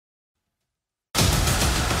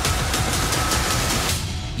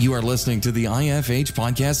You are listening to the IFH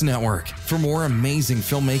Podcast Network. For more amazing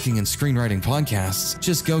filmmaking and screenwriting podcasts,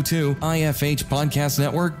 just go to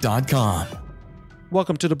ifhpodcastnetwork.com.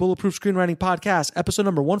 Welcome to the Bulletproof Screenwriting Podcast, episode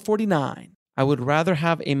number 149. I would rather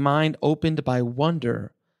have a mind opened by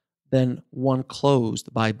wonder than one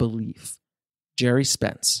closed by belief. Jerry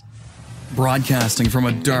Spence. Broadcasting from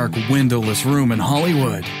a dark, windowless room in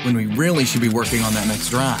Hollywood when we really should be working on that next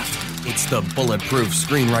draft. It's the Bulletproof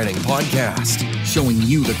Screenwriting Podcast, showing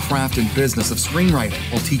you the craft and business of screenwriting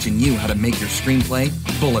while teaching you how to make your screenplay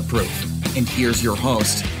bulletproof. And here's your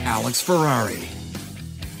host, Alex Ferrari.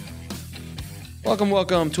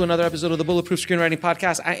 Welcome to another episode of the Bulletproof Screenwriting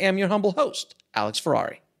Podcast. I am your humble host, Alex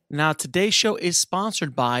Ferrari. Now, today's show is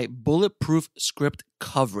sponsored by Bulletproof Script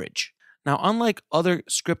Coverage. Now, unlike other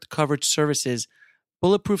script coverage services,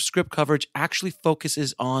 Bulletproof Script Coverage actually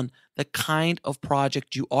focuses on the kind of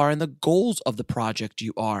project you are and the goals of the project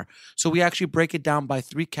you are. So we actually break it down by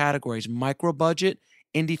three categories: micro budget,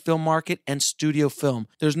 indie film market, and studio film.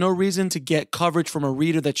 There's no reason to get coverage from a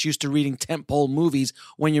reader that's used to reading tentpole movies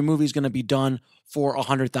when your movie's going to be done for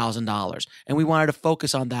 $100,000. And we wanted to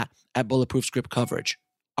focus on that at Bulletproof Script Coverage.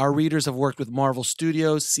 Our readers have worked with Marvel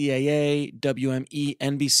Studios, CAA, WME,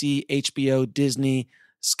 NBC, HBO, Disney,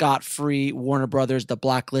 Scott Free, Warner Brothers, The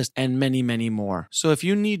Blacklist, and many, many more. So if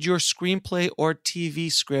you need your screenplay or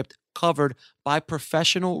TV script covered by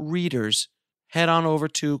professional readers, head on over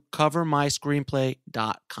to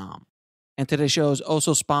covermyscreenplay.com. And today's show is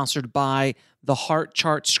also sponsored by the Heart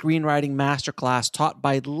Chart Screenwriting Masterclass taught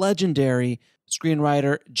by legendary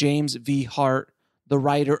screenwriter James V. Hart, the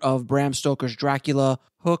writer of Bram Stoker's Dracula,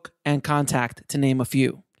 Hook, and Contact, to name a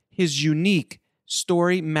few. His unique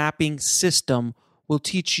story mapping system will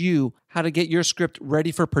teach you how to get your script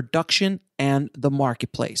ready for production and the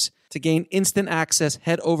marketplace. To gain instant access,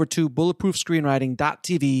 head over to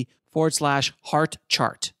bulletproofscreenwriting.tv/heart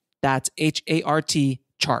chart. That's HART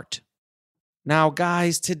chart. Now,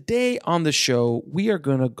 guys, today on the show, we are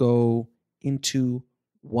going to go into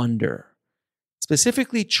wonder,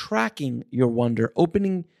 specifically tracking your wonder,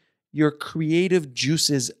 opening your creative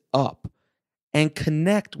juices up, and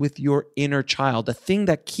connect with your inner child, the thing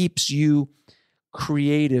that keeps you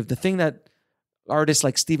creative, the thing that artists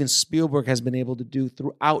like Steven Spielberg has been able to do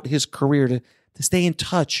throughout his career to stay in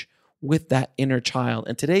touch with that inner child.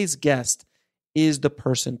 And today's guest is the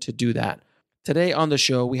person to do that. Today on the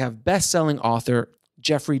show, we have best-selling author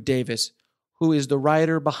Jeffery Davis, who is the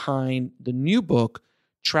writer behind the new book,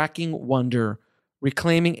 Tracking Wonder,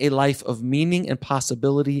 Reclaiming a Life of Meaning and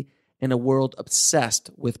Possibility in a World Obsessed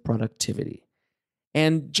with Productivity.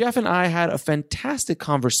 And Jeff and I had a fantastic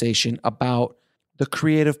conversation about the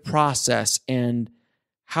creative process and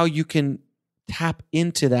how you can tap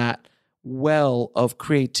into that well of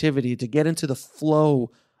creativity to get into the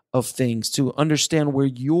flow of things, to understand where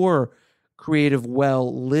your creative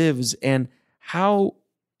well lives, and how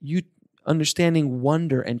you understanding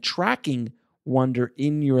wonder and tracking wonder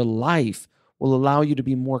in your life will allow you to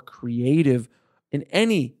be more creative in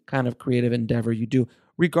any kind of creative endeavor you do,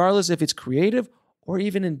 regardless if it's creative or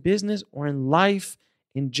even in business or in life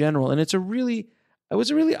in general. And it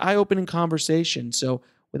was a really eye-opening conversation. So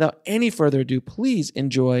without any further ado, please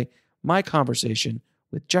enjoy my conversation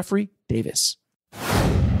with Jeffery Davis.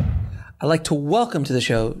 I'd like to welcome to the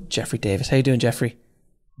show Jeffery Davis. How you doing, Jeffery?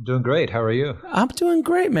 Doing great. How are you? I'm doing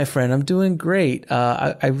great, my friend. I'm doing great.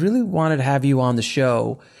 I really wanted to have you on the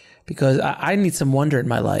show because I need some wonder in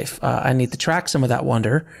my life. I need to track some of that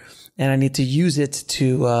wonder, and I need to use it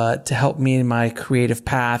to help me in my creative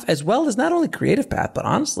path, as well as not only creative path, but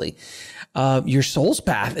honestly, your soul's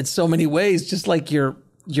path in so many ways, just like your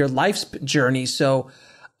life's journey. So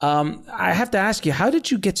I have to ask you, how did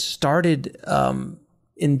you get started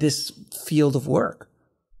in this field of work?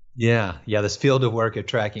 Yeah, this field of work of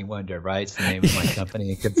tracking wonder, right? It's the name of my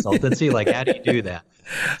company and consultancy. Like, how do you do that?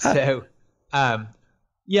 So,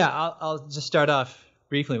 I'll just start off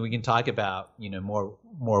briefly. We can talk about,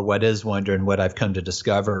 more what is wonder and what I've come to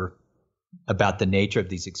discover about the nature of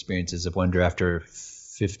these experiences of wonder after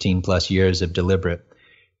 15 plus years of deliberate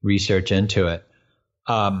research into it.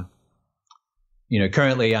 Currently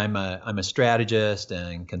I'm a strategist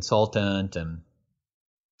and consultant, and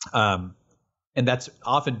that's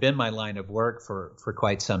often been my line of work for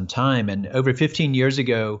quite some time. And over 15 years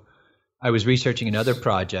ago, I was researching another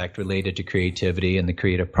project related to creativity and the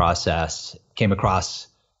creative process, came across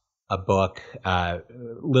a book,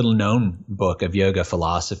 little known book of yoga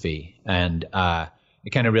philosophy. And it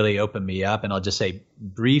kind of really opened me up. And I'll just say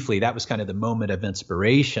briefly, that was kind of the moment of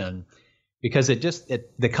inspiration, because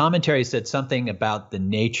the commentary said something about the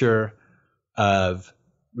nature of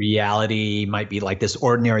reality might be like this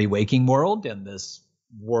ordinary waking world and this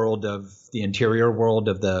world of the interior world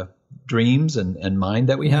of the dreams and mind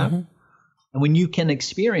that we have. And when you can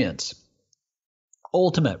experience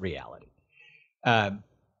ultimate reality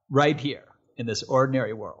right here in this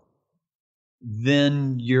ordinary world,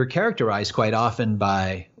 then you're characterized quite often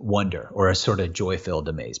by wonder or a sort of joy-filled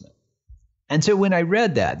amazement. And so when I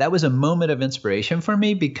read that, that was a moment of inspiration for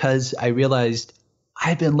me, because I realized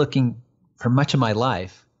I'd been looking for much of my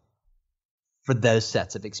life for those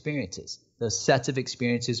sets of experiences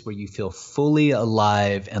where you feel fully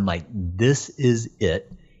alive and like this is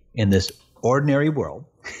it in this ordinary world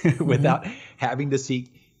without having to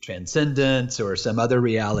seek transcendence or some other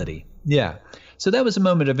reality. Yeah. So that was a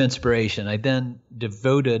moment of inspiration. I then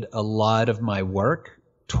devoted a lot of my work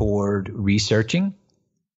toward researching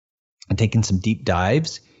and taking some deep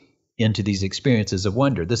dives into these experiences of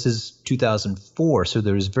wonder. This is 2004, so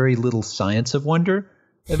there's very little science of wonder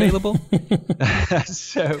available.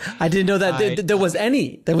 So I didn't know that there was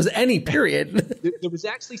any period. There was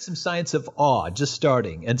actually some science of awe just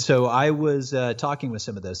starting. And so I was talking with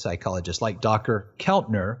some of those psychologists like Dr.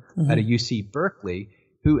 Keltner at a UC Berkeley,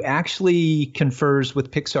 who actually confers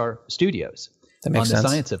with Pixar Studios on the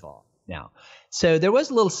science of awe now. So there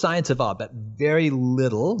was a little science of awe, but very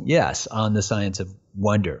little, yes, on the science of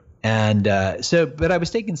wonder. And but I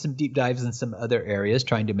was taking some deep dives in some other areas,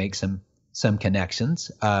 trying to make some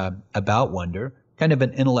connections about wonder, kind of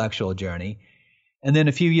an intellectual journey. And then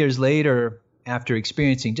a few years later, after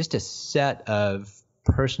experiencing just a set of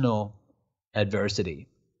personal adversity,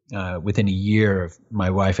 within a year of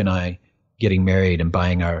my wife and I getting married and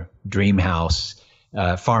buying our dream house,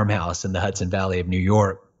 farmhouse in the Hudson Valley of New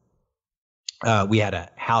York, we had a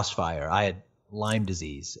house fire. I had Lyme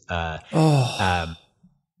disease.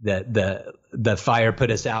 The fire put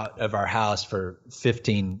us out of our house for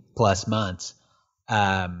 15 plus months.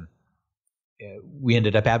 We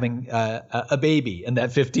ended up having a baby in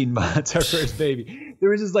that 15 months, our first baby. There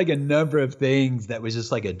was just like a number of things that was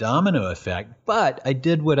just like a domino effect. But I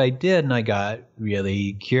did what I did, and I got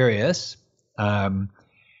really curious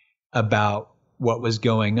about what was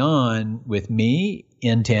going on with me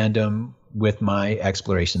in tandem with my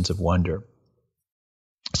explorations of wonder.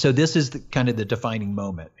 So this is kind of the defining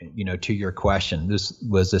moment, to your question. This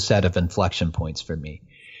was a set of inflection points for me.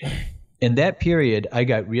 In that period, I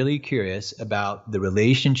got really curious about the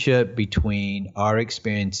relationship between our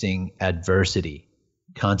experiencing adversity,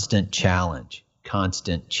 constant challenge,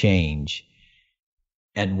 constant change,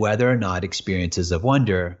 and whether or not experiences of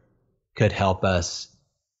wonder could help us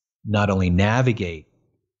not only navigate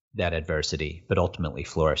that adversity, but ultimately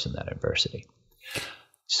flourish in that adversity.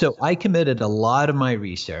 So I committed a lot of my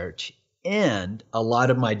research and a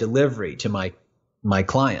lot of my delivery to my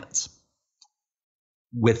clients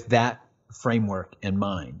with that framework in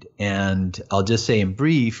mind. And I'll just say in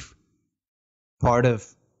brief, part of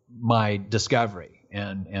my discovery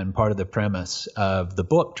and part of the premise of the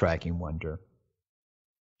book Tracking Wonder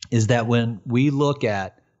is that when we look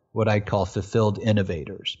at what I call fulfilled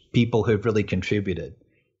innovators, people who have really contributed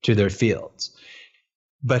to their fields,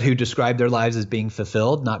 but who describe their lives as being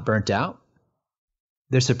fulfilled, not burnt out,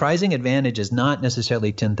 their surprising advantage is not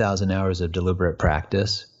necessarily 10,000 hours of deliberate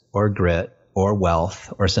practice or grit or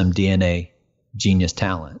wealth or some DNA genius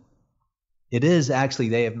talent. It is actually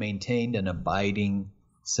they have maintained an abiding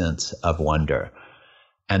sense of wonder.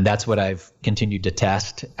 And that's what I've continued to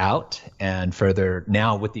test out. And further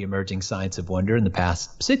now with the emerging science of wonder in the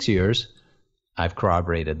past 6 years, I've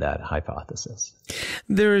corroborated that hypothesis.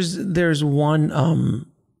 There's one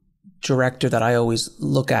director that I always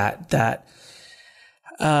look at that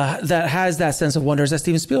has that sense of wonder. Is that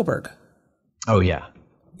Steven Spielberg? Oh yeah.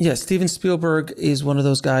 Yeah, Steven Spielberg is one of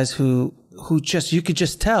those guys who just, you could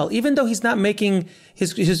just tell, even though he's not making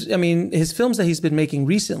his films that he's been making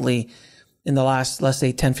recently in the last, let's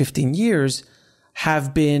say 10, 15 years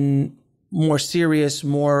have been more serious,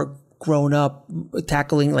 more grown up,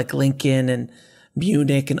 tackling like Lincoln and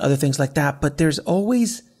Munich and other things like that. But there's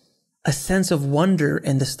always a sense of wonder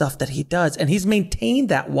in the stuff that he does. And he's maintained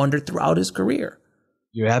that wonder throughout his career.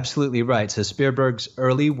 You're absolutely right. So Spielberg's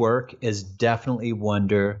early work is definitely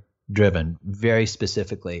wonder driven, very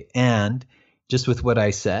specifically. And just with what I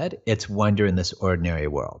said, it's wonder in this ordinary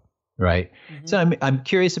world, right? Mm-hmm. So I'm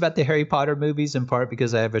curious about the Harry Potter movies, in part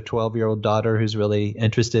because I have a 12-year-old daughter who's really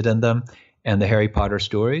interested in them and the Harry Potter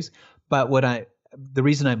stories. But the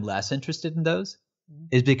reason I'm less interested in those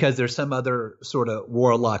is because there's some other sort of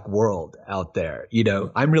warlock world out there.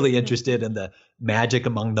 I'm really interested in the magic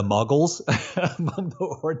among the muggles, among the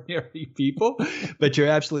ordinary people. But you're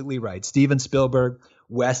absolutely right. Steven Spielberg,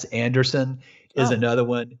 Wes Anderson, is another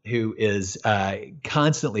one who is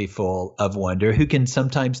constantly full of wonder, who can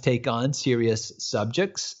sometimes take on serious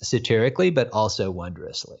subjects satirically, but also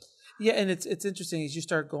wondrously. Yeah, and it's interesting as you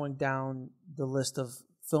start going down the list of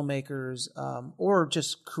filmmakers or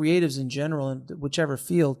just creatives in general in whichever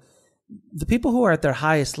field, the people who are at their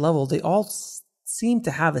highest level, they all seem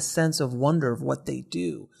to have a sense of wonder of what they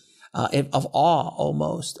do, of awe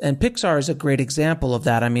almost. And Pixar is a great example of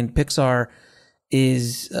that. I mean, Pixar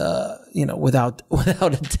is, without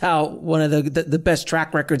a doubt, one of the best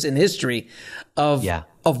track records in history of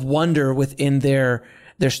wonder within their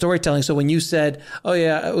storytelling. So when you said, "Oh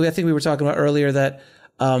yeah," I think we were talking about earlier that,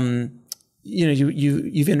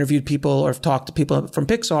 you've interviewed people or have talked to people from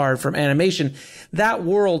Pixar, from animation. That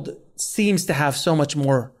world seems to have so much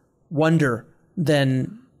more wonder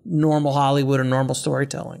than normal Hollywood or normal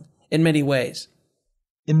storytelling in many ways.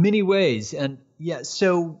 In many ways. And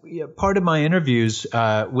so part of my interviews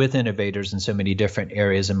with innovators in so many different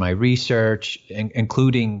areas in my research,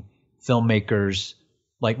 including filmmakers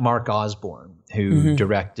like Mark Osborne, who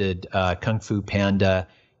directed Kung Fu Panda.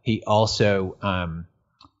 He also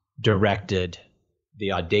directed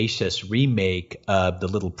the audacious remake of The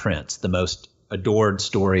Little Prince, the most adored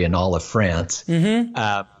story in all of France.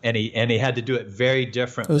 And he had to do it very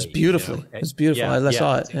differently. It was beautifully. It was beautiful. I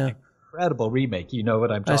saw it. Yeah. Incredible remake. You know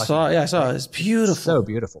what I'm talking about. I saw it. It's beautiful. So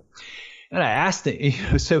beautiful. And I asked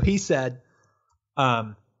him, so he said,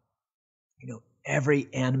 making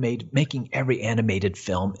every animated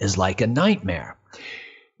film is like a nightmare,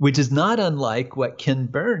 which is not unlike what Ken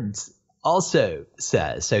Burns also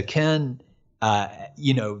says. So Ken,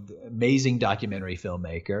 amazing documentary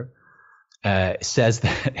filmmaker, says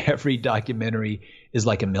that every documentary is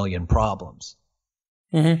like a million problems.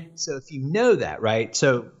 So if you know that, right?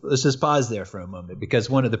 So let's just pause there for a moment, because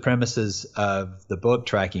one of the premises of the book,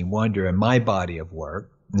 Tracking Wonder, and my body of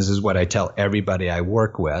work, this is what I tell everybody I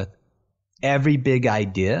work with, every big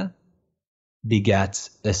idea begets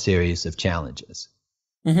a series of challenges.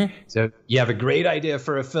 So you have a great idea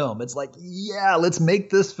for a film. It's like, yeah, let's make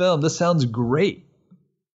this film. This sounds great.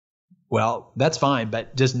 Well, that's fine,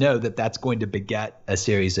 but just know that that's going to beget a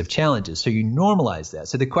series of challenges. So you normalize that.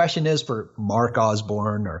 So the question is for Mark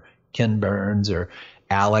Osborne or Ken Burns or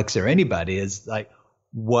Alex or anybody is like,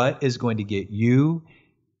 what is going to get you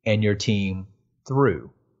and your team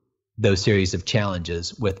through those series of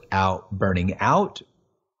challenges without burning out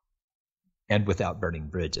and without burning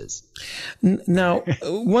bridges? Now,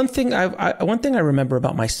 one thing I remember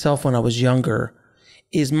about myself when I was younger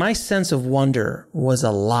is my sense of wonder was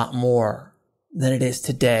a lot more than it is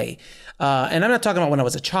today. And I'm not talking about when I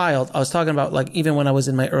was a child. I was talking about like even when I was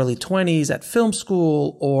in my early 20s at film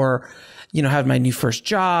school or, having my new first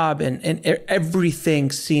job and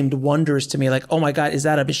everything seemed wondrous to me. Like, oh my God, is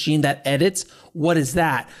that a machine that edits? What is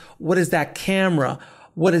that? What is that camera?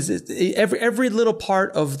 What is it? Every little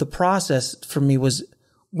part of the process for me was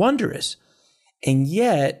wondrous. And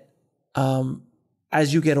yet,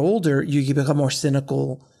 as you get older, you become more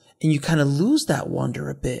cynical and you kind of lose that wonder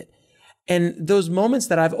a bit. And those moments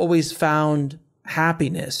that I've always found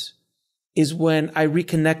happiness is when I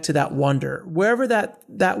reconnect to that wonder, wherever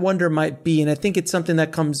that wonder might be. And I think it's something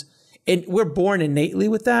that comes, and we're born innately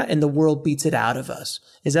with that, and the world beats it out of us.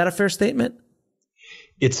 Is that a fair statement?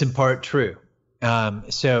 It's in part true.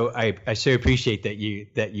 So I so appreciate that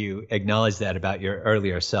you acknowledge that about your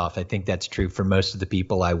earlier self. I think that's true for most of the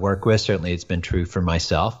people I work with. Certainly it's been true for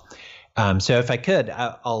myself. So if I could,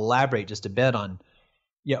 I'll elaborate just a bit on,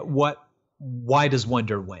 why does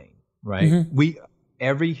wonder wane, right?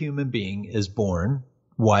 Every human being is born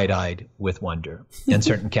wide-eyed with wonder, and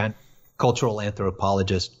certain cultural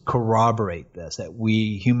anthropologists corroborate this, that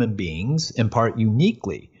we human beings, in part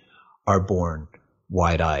uniquely, are born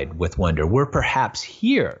wide-eyed with wonder. We're perhaps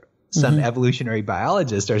here, some evolutionary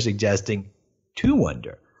biologists are suggesting, to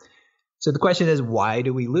wonder. So the question is, why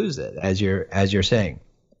do we lose it, as you're saying?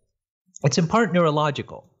 It's in part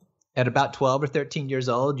neurological. At about 12 or 13 years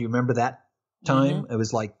old, do you remember that time? It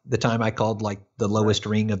was like the time I called like the lowest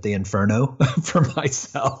ring of the inferno for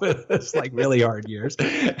myself. It was like really hard years.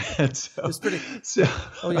 And so, it's pretty.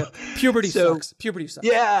 Puberty sucks. Puberty sucks.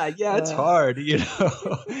 Yeah, it's hard.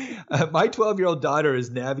 My 12-year-old daughter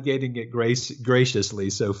is navigating it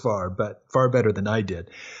graciously so far, but far better than I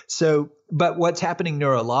did. So, but what's happening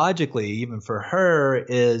neurologically, even for her,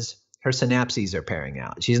 is her synapses are pairing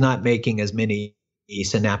out. She's not making as many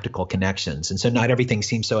synaptical connections. And so not everything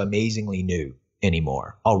seems so amazingly new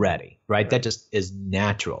anymore already, right? That just is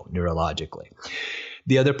natural neurologically.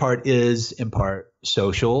 The other part is in part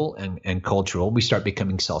social and cultural. We start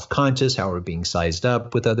becoming self-conscious, how we're being sized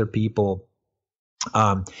up with other people.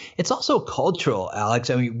 It's also cultural, Alex.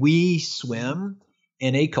 I mean, we swim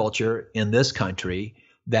in a culture in this country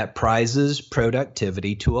that prizes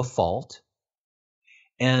productivity to a fault.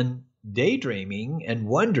 And daydreaming and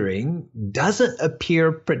wondering doesn't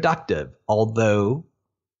appear productive, although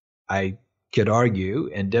I could argue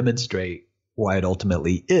and demonstrate why it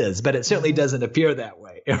ultimately is, but it certainly doesn't appear that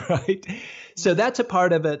way, right? So that's a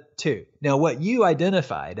part of it too. Now, what you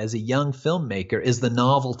identified as a young filmmaker is the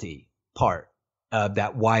novelty part of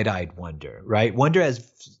that wide-eyed wonder, right? Wonder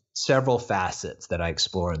has several facets that I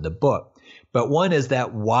explore in the book, but one is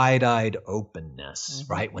that wide-eyed openness,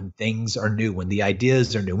 right? When things are new, when the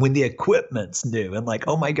ideas are new, when the equipment's new, and like,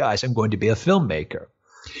 oh my gosh, I'm going to be a filmmaker.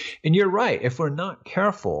 And you're right. If we're not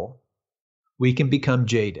careful, we can become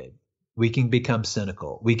jaded. We can become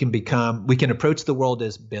cynical. We can approach the world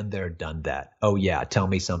as been there, done that. Oh yeah, tell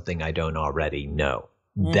me something I don't already know.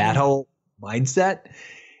 That whole mindset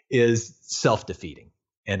is self-defeating,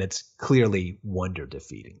 and it's clearly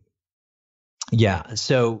wonder-defeating. Yeah.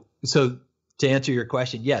 So to answer your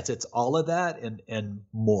question, yes, it's all of that and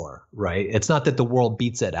more, right? It's not that the world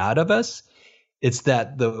beats it out of us. It's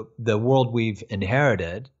that the world we've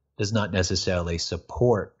inherited does not necessarily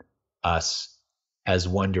support us as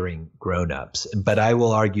wondering grown-ups. But I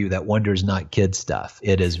will argue that wonder is not kid stuff.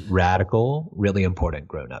 It is radical, really important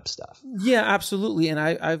grown-up stuff. Yeah, absolutely. And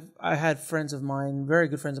I had friends of mine, very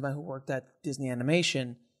good friends of mine, who worked at Disney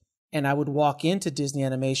Animation, and I would walk into Disney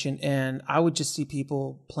Animation and I would just see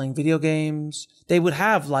people playing video games. They would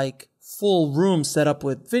have like full rooms set up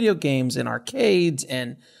with video games and arcades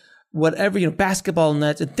and whatever, basketball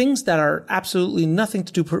nets and things that are absolutely nothing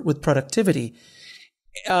to do with productivity.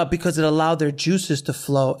 Because it allowed their juices to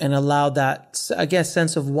flow and allowed that, I guess,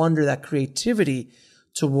 sense of wonder, that creativity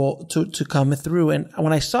to come through. And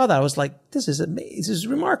when I saw that, I was like, this is amazing. This is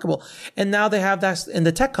remarkable. And now they have that in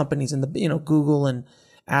the tech companies, in the, Google and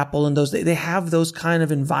Apple and those, they have those kind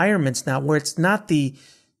of environments now where it's not the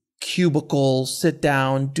cubicle, sit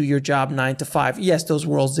down, do your job 9 to 5. Yes, those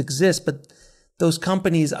worlds exist, but those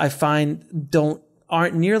companies I find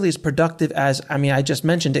aren't nearly as productive as, I just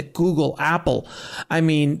mentioned it, Google, Apple,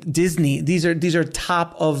 Disney. These are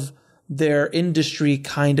top of their industry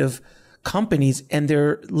kind of companies, and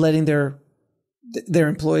they're letting their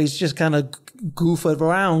employees just kind of goof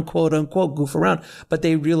around, quote unquote, goof around. But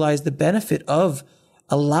they realize the benefit of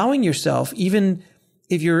allowing yourself, even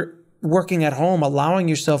if you're working at home, allowing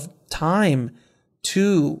yourself time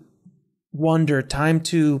to wonder, time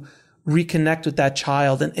to reconnect with that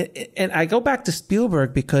child. And I go back to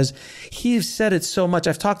Spielberg because he's said it so much.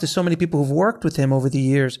 I've talked to so many people who've worked with him over the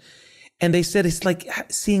years, and they said it's like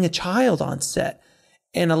seeing a child on set.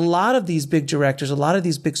 And a lot of these big directors, a lot of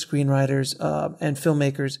these big screenwriters and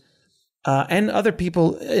filmmakers and other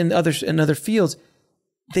people in other fields,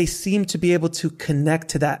 they seem to be able to connect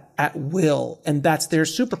to that at will, and that's their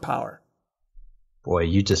superpower. Boy,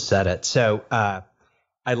 you just said it. So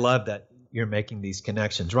I love that you're making these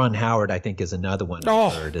connections. Ron Howard, I think, is another one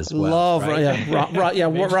I've heard as well. Love,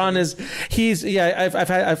 right? Ron is,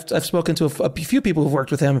 I've spoken to a few people who've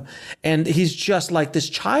worked with him, and he's just like this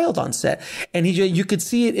child on set. And you could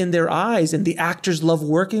see it in their eyes, and the actors love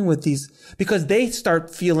working with these because they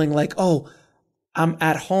start feeling like, oh, I'm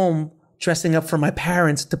at home dressing up for my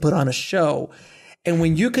parents to put on a show. And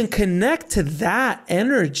when you can connect to that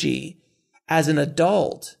energy as an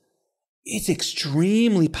adult, it's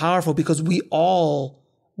extremely powerful, because we all,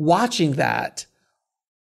 watching that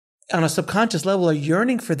on a subconscious level, are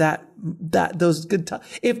yearning for those good times,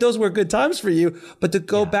 if those were good times for you, but to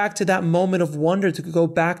go back to that moment of wonder, to go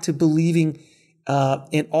back to believing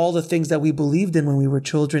in all the things that we believed in when we were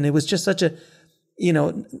children. It was just such a,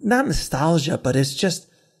 not nostalgia, but it's just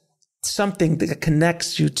something that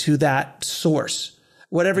connects you to that source.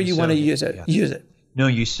 Whatever you want to use it, use it. No,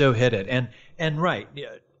 you so hit it. And right. Yeah.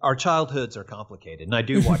 Our childhoods are complicated. And I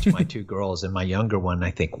do watch my two girls and my younger one, and I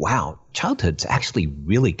think, wow, childhood's actually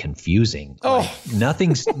really confusing. Like,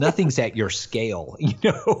 nothing's at your scale,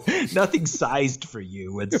 nothing's sized for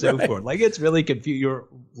you and so forth. Like, it's really confusing. You're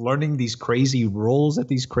learning these crazy rules that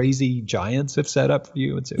these crazy giants have set up for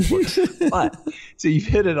you and so forth. But so you've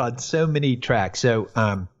hit it on so many tracks. So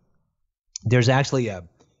there's actually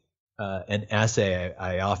an essay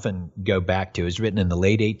I often go back to. It was written in the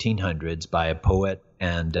late 1800s by a poet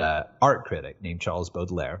and art critic named Charles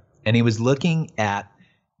Baudelaire. And he was looking at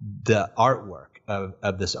the artwork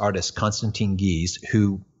of this artist, Constantin Guise,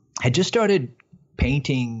 who had just started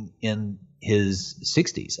painting in his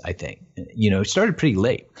 60s, I think. Started pretty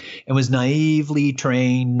late and was naively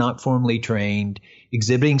trained, not formally trained,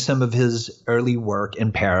 exhibiting some of his early work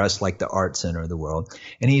in Paris, like the Art Center of the world.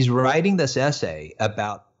 And he's writing this essay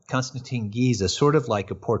about Konstantin Guise as sort of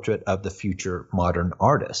like a portrait of the future modern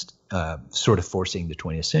artist, sort of foreseeing the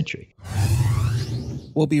 20th century.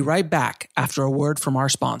 We'll be right back after a word from our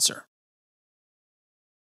sponsor.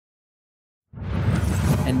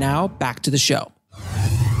 And now back to the show.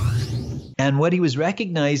 And what he was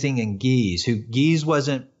recognizing in Guise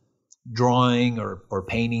wasn't drawing or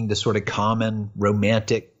painting the sort of common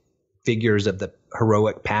romantic figures of the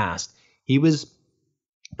heroic past. He was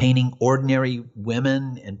painting ordinary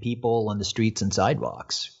women and people on the streets and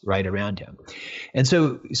sidewalks right around him. And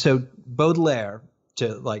so Baudelaire,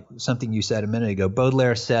 to like something you said a minute ago,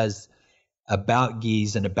 Baudelaire says about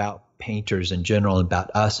Guise and about painters in general, and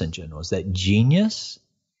about us in general, is that genius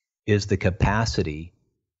is the capacity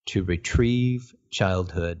to retrieve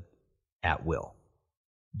childhood at will.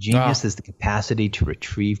 Genius is the capacity to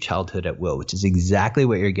retrieve childhood at will, which is exactly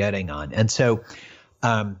what you're getting on. And so,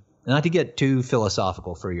 not to get too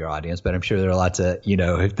philosophical for your audience, but I'm sure there are lots of,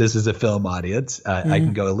 if this is a film audience, I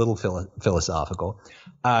can go a little philosophical.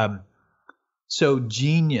 So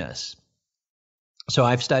genius. So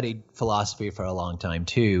I've studied philosophy for a long time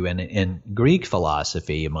too. And in Greek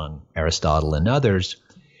philosophy, among Aristotle and others,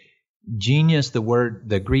 genius,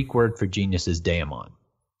 the Greek word for genius is daemon.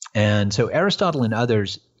 And so Aristotle and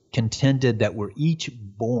others contended that we're each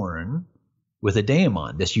born with a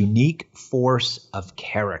daemon, this unique force of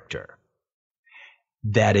character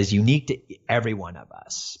that is unique to every one of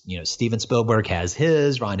us. Steven Spielberg has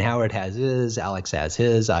his, Ron Howard has his, Alex has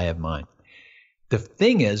his, I have mine. The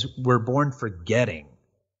thing is, we're born forgetting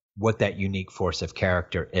what that unique force of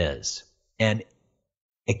character is. And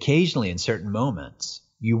occasionally in certain moments,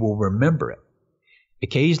 you will remember it.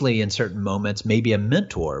 Occasionally in certain moments, maybe a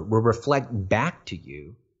mentor will reflect back to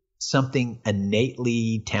you something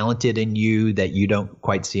innately talented in you that you don't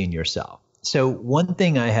quite see in yourself. So one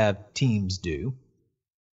thing I have teams do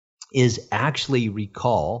is actually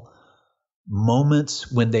recall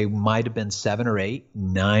moments when they might have been 7 or 8,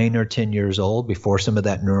 9 or 10 years old, before some of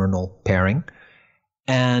that neuronal pairing,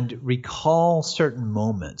 and recall certain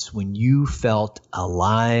moments when you felt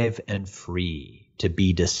alive and free to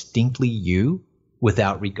be distinctly you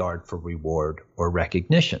without regard for reward or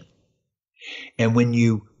recognition. And when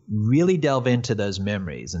you really delve into those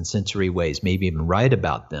memories in sensory ways, maybe even write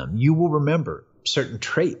about them, you will remember certain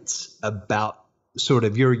traits about sort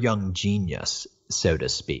of your young genius, so to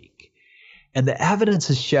speak. And the evidence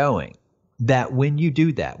is showing that when you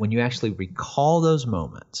do that, when you actually recall those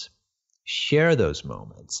moments, share those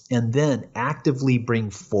moments, and then actively bring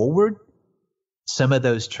forward some of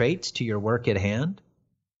those traits to your work at hand.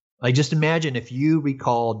 Like, just imagine if you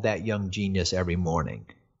recalled that young genius every morning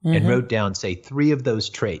and wrote down, say, 3 of those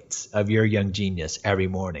traits of your young genius every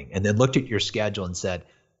morning, and then looked at your schedule and said,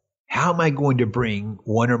 how am I going to bring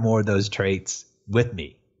 1 or more of those traits with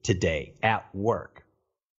me today at work?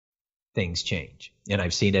 Things change. And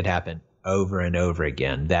I've seen it happen over and over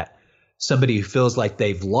again, that somebody who feels like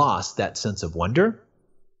they've lost that sense of wonder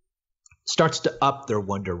starts to up their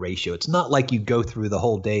wonder ratio. It's not like you go through the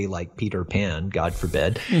whole day like Peter Pan, God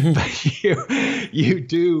forbid, but you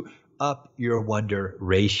do up your wonder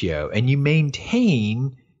ratio, and you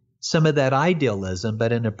maintain some of that idealism,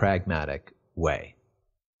 but in a pragmatic way.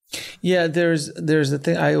 Yeah, there's a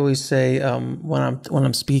thing I always say when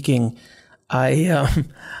I'm speaking. I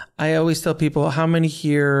always tell people, how many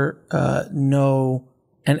here know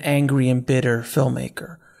an angry and bitter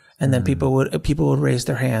filmmaker? And then people would raise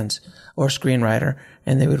their hands, or screenwriter,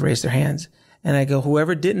 and they would raise their hands. And I go,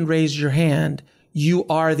 whoever didn't raise your hand, you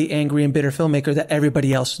are the angry and bitter filmmaker that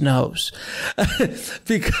everybody else knows.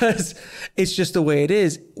 Because it's just the way it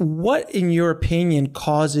is. What, in your opinion,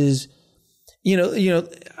 causes, we're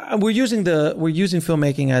using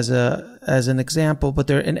filmmaking as an example, but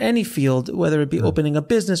they're in any field, whether it be opening a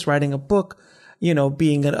business, writing a book,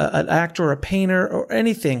 being an actor or a painter or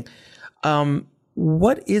anything.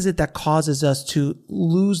 What is it that causes us to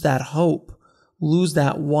lose that hope, lose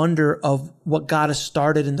that wonder of what got us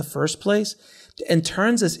started in the first place, and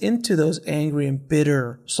turns us into those angry and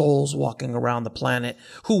bitter souls walking around the planet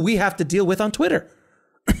who we have to deal with on Twitter?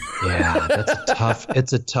 Yeah,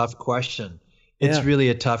 it's a tough question. It's really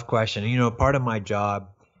a tough question. Part of my job,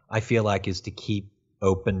 I feel like, is to keep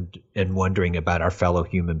open and wondering about our fellow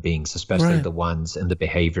human beings, especially the ones and the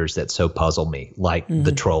behaviors that so puzzle me, like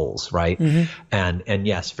the trolls, right? And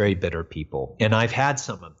yes, very bitter people. And I've had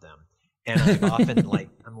some of them. And I've often I'm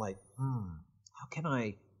like, how can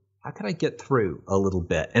I get through a little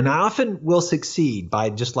bit? And I often will succeed by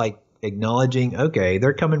just acknowledging, okay,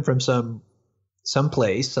 they're coming from some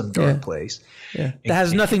place, some dark place. Yeah. That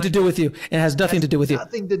has nothing to do with you. It has nothing to do with you.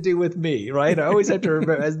 Nothing to do with me, right? I always have to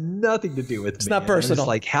remember it has nothing to do with me. It's not personal. It's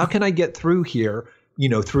like, how can I get through here,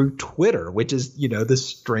 through Twitter, which is, this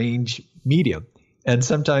strange medium. And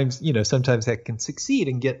sometimes that can succeed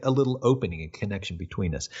and get a little opening and connection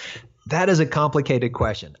between us. That is a complicated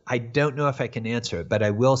question. I don't know if I can answer it, but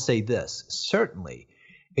I will say this. Certainly,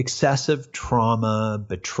 excessive trauma,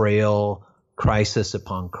 betrayal, crisis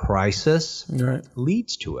upon crisis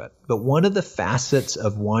leads to it. But one of the facets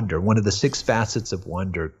of wonder, one of the 6 facets of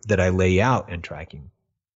wonder that I lay out in Tracking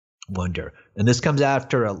Wonder, and this comes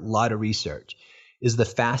after a lot of research, is the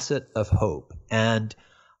facet of hope. And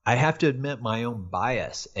I have to admit my own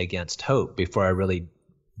bias against hope before I really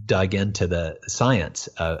dug into the science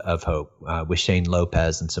of hope with Shane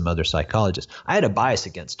Lopez and some other psychologists. I had a bias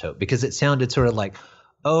against hope because it sounded sort of like,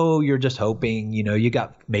 oh, you're just hoping, you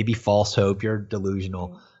got maybe false hope, you're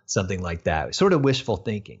delusional, something like that. Sort of wishful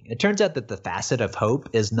thinking. It turns out that the facet of hope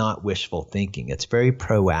is not wishful thinking. It's very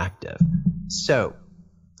proactive. So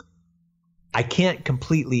I can't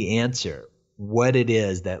completely answer what it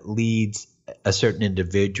is that leads a certain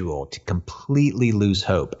individual to completely lose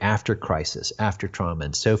hope after crisis, after trauma,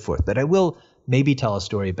 and so forth. But I will maybe tell a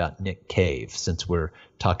story about Nick Cave, since we're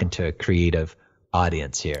talking to a creative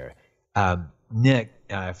audience here. Nick,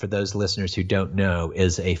 for those listeners who don't know,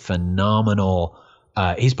 is a phenomenal,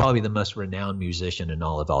 he's probably the most renowned musician in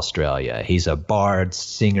all of Australia. He's a bard,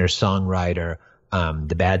 singer, songwriter.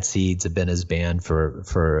 The Bad Seeds have been his band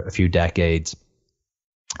for a few decades.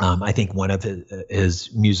 I think one of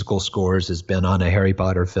his musical scores has been on a Harry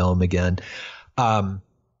Potter film again.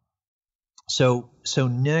 So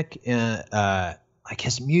Nick, like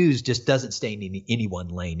his muse just doesn't stay in any one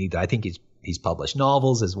lane either. I think he's published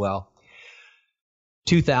novels as well.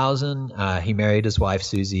 2000, he married his wife,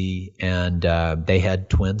 Susie, and they had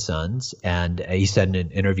twin sons. And he said in an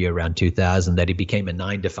interview around 2000 that he became a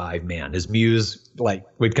 9-to-5 man. His muse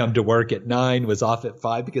would come to work at 9, was off at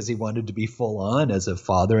 5 because he wanted to be full on as a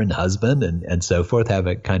father and husband and so forth, have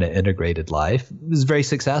a kind of integrated life. He was very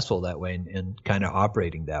successful that way and kind of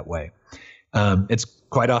operating that way. It's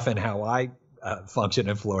quite often how I function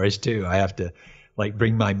and flourish too. I have to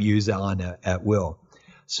bring my muse on at will.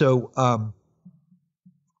 So,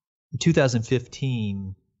 in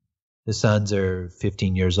 2015, the sons are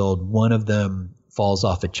 15 years old. One of them falls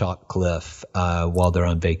off a chalk cliff while they're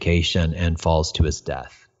on vacation and falls to his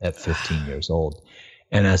death at 15 years old.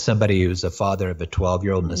 And as somebody who's a father of a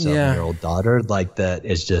 12-year-old and a 7-year-old daughter, that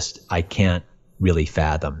is just, I can't really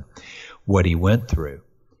fathom what he went through.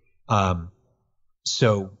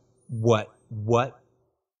 So what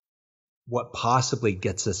possibly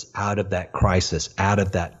gets us out of that crisis, out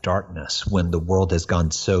of that darkness when the world has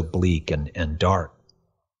gone so bleak and dark?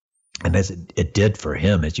 And as it did for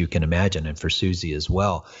him, as you can imagine, and for Susie as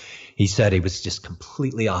well. He said he was just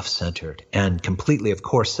completely off-centered and completely, of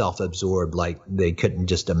course, self-absorbed, like they couldn't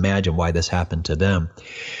just imagine why this happened to them.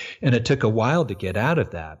 And it took a while to get out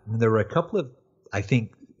of that. And there were a couple of, I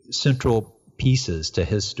think, central pieces to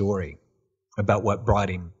his story about what brought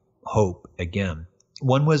him hope again.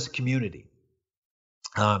 One was community.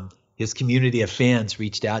 His community of fans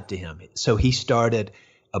reached out to him. So he started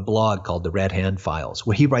a blog called the Red Hand Files,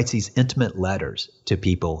 where he writes these intimate letters to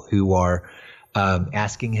people who are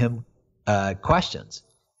asking him questions.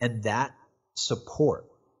 And that support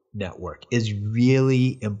network is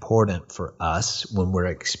really important for us when we're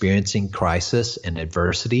experiencing crisis and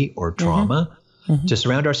adversity or trauma, to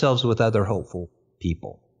surround ourselves with other hopeful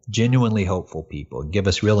people. Genuinely hopeful people, give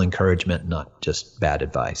us real encouragement, not just bad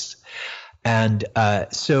advice. And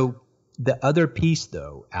so the other piece,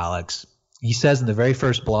 though, Alex, he says in the very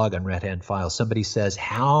first blog on Red Hand Files, somebody says,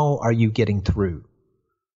 how are you getting through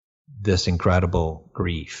this incredible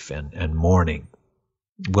grief and mourning?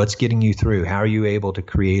 What's getting you through? How are you able to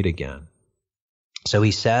create again? So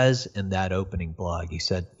he says in that opening blog, he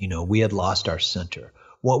said, we had lost our center.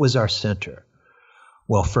 What was our center?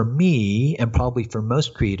 Well, for me, and probably for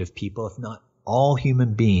most creative people, if not all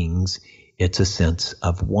human beings, it's a sense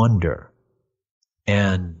of wonder.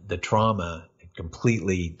 And the trauma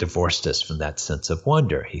completely divorced us from that sense of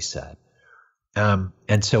wonder, he said. And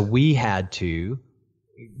so we had to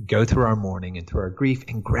go through our mourning and through our grief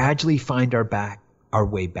and gradually find our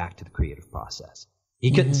way back to the creative process.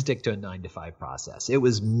 He couldn't stick to a 9-to-5 process. It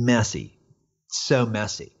was messy, so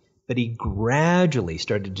messy. But he gradually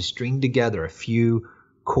started to string together a few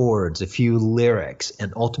chords, a few lyrics,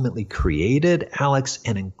 and ultimately created, Alex,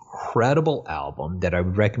 an incredible album that I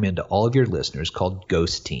would recommend to all of your listeners called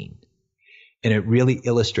Ghost Teen. And it really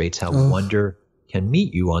illustrates how wonder can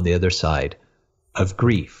meet you on the other side of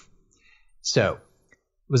grief. So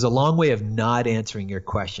was a long way of not answering your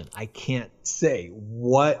question. I can't say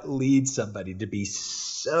what leads somebody to be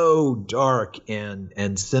so dark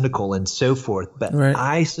and cynical and so forth. But Right.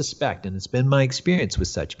 I suspect, and it's been my experience with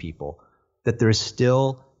such people, that there's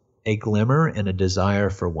still a glimmer and a desire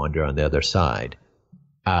for wonder on the other side.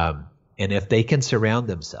 And if they can surround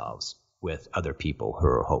themselves with other people who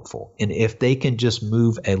are hopeful, and if they can just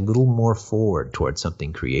move a little more forward towards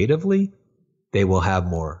something creatively, they will have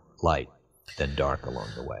more light than dark along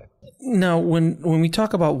the way. Now, when we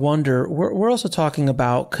talk about wonder, we're also talking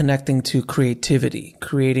about connecting to creativity,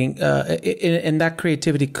 creating, and that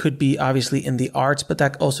creativity could be obviously in the arts, but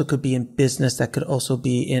that also could be in business. That could also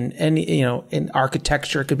be in any, in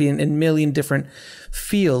architecture. It could be in a million different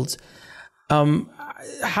fields.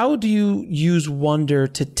 How do you use wonder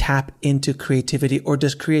to tap into creativity, or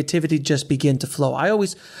does creativity just begin to flow? I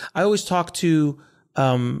always talk to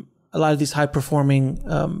a lot of these high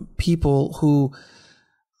performing people who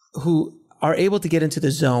are able to get into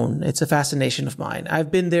the zone. It's a fascination of mine. I've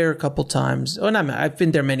been there a couple times. I've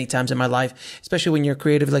been there many times in my life, especially when you're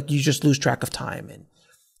creative, like you just lose track of time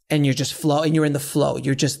and you're just flow and you're in the flow.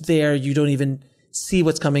 You're just there. You don't even see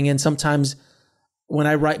what's coming in. Sometimes when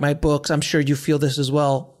I write my books, I'm sure you feel this as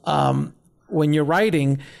well. When you're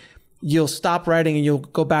writing, you'll stop writing and you'll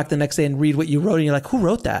go back the next day and read what you wrote. And you're like, who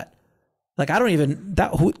wrote that? Like,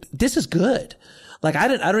 this is good. Like, I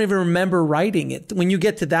don't even remember writing it. When you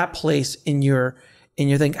get to that place in your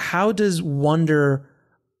thing, how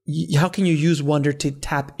can you use wonder to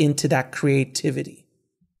tap into that creativity?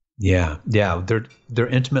 Yeah. They're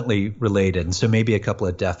intimately related. And so maybe a couple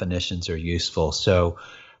of definitions are useful. So,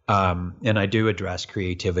 and I do address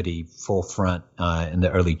creativity full front in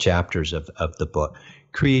the early chapters of the book.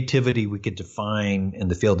 Creativity we could define in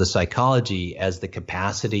the field of psychology as the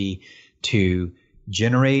capacity to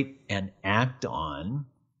generate and act on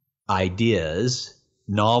ideas,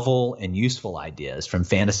 novel and useful ideas, from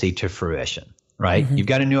fantasy to fruition, right? Mm-hmm. You've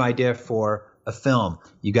got a new idea for a film.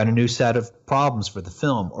 You've got a new set of problems for the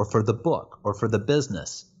film or for the book or for the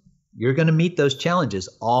business. You're going to meet those challenges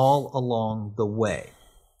all along the way.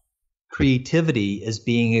 Creativity is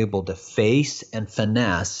being able to face and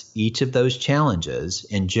finesse each of those challenges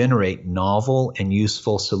and generate novel and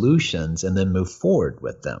useful solutions and then move forward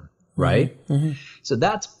with them. Right? Mm-hmm. So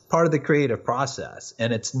that's part of the creative process.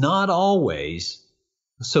 And it's not always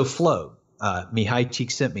so flow. Mihai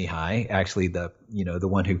Csikszentmihalyi, actually the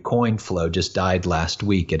one who coined flow, just died last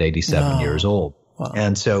week at 87 years old. Wow.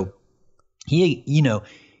 And so he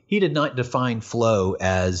did not define flow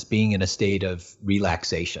as being in a state of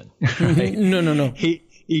relaxation. Right? No.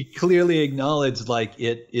 He clearly acknowledged like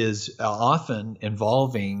it is often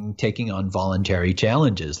involving taking on voluntary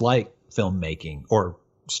challenges like filmmaking or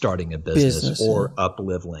starting a business or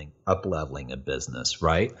up-leveling a business,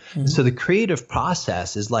 right? Mm-hmm. So the creative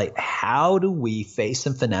process is like, how do we face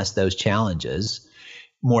and finesse those challenges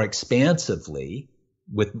more expansively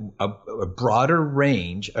with a broader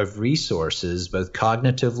range of resources, both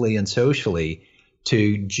cognitively and socially,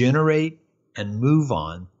 to generate and move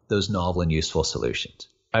on those novel and useful solutions?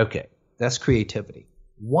 Okay, that's creativity.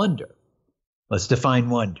 Wonder. Let's define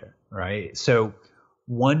wonder, right? So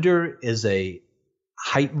wonder is a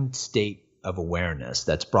heightened state of awareness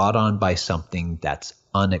that's brought on by something that's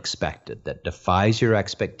unexpected, that defies your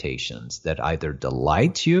expectations, that either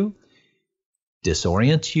delights you,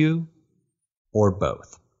 disorients you, or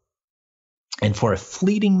both. And for a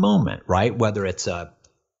fleeting moment, right, whether it's a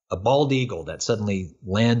bald eagle that suddenly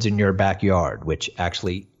lands in your backyard, which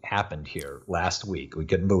actually happened here last week, we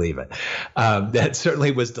couldn't believe it, that certainly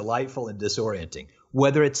was delightful and disorienting.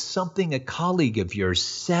 Whether it's something a colleague of yours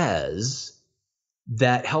says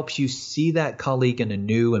that helps you see that colleague in a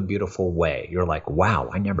new and beautiful way. You're like, wow,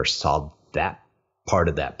 I never saw that part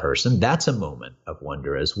of that person. That's a moment of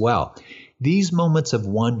wonder as well. These moments of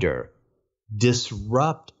wonder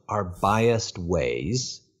disrupt our biased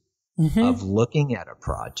ways of looking at a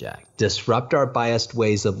project, disrupt our biased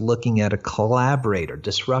ways of looking at a collaborator,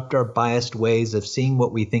 disrupt our biased ways of seeing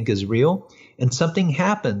what we think is real. And something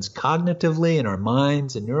happens cognitively in our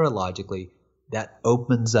minds and neurologically that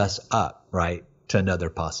opens us up, right, to another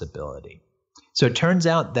possibility. So it turns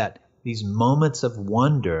out that these moments of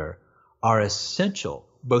wonder are essential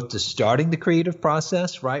both to starting the creative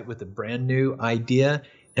process, right, with a brand new idea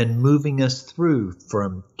and moving us through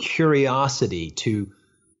from curiosity to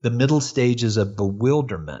the middle stages of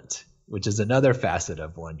bewilderment, which is another facet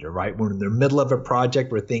of wonder, right? When we're in the middle of a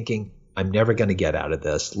project, we're thinking, I'm never going to get out of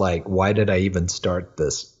this. Like, why did I even start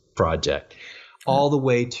this project? All the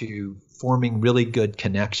way to forming really good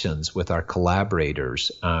connections with our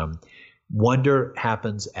collaborators, Wonder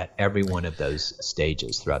happens at every one of those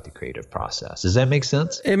stages throughout the creative process. Does that make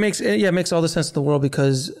sense? It makes all the sense in the world,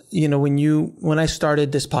 because, when I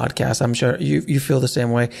started this podcast, I'm sure you feel the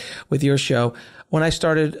same way with your show. When I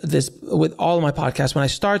started this with all of my podcasts, when I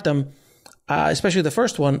start them, especially the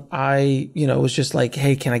first one, I was just like,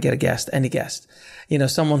 hey, can I get a guest? Any guest,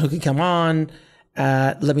 someone who can come on,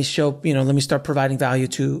 let me start providing value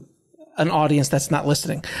to an audience that's not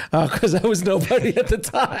listening, because I was nobody at the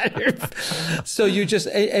time. So you just,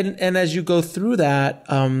 and as you go through that,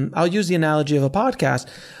 I'll use the analogy of a podcast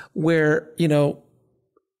where, you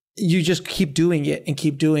just keep doing it and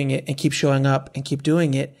keep doing it and keep showing up and keep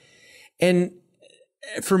doing it. And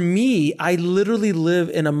for me, I literally live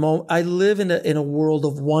in a world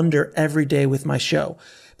of wonder every day with my show,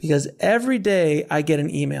 because every day I get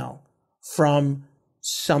an email from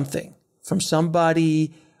somebody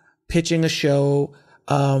pitching a show,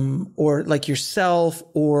 or like yourself,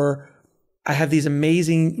 or I have these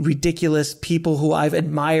amazing, ridiculous people who I've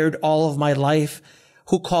admired all of my life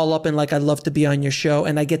who call up and like, I'd love to be on your show.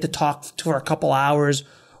 And I get to talk for a couple hours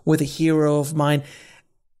with a hero of mine.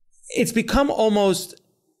 It's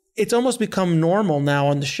almost become normal now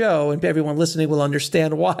on the show, and everyone listening will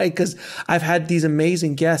understand why, because I've had these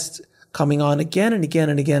amazing guests coming on again and again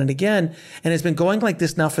and again and again. And it's been going like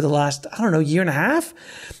this now for the last, year and a half.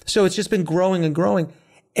 So it's just been growing and growing.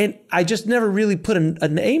 And I just never really put a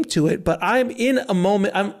name to it, but I'm in a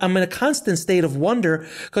moment, I'm in a constant state of wonder,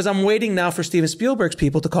 because I'm waiting now for Steven Spielberg's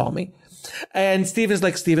people to call me. And Steven's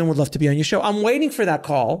like, Steven would love to be on your show. I'm waiting for that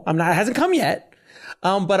call. It hasn't come yet.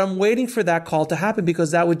 But I'm waiting for that call to happen,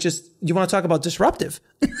 because that would you want to talk about disruptive.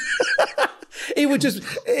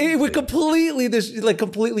 It would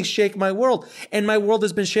completely shake my world. And my world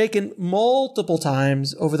has been shaken multiple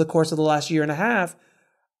times over the course of the last year and a half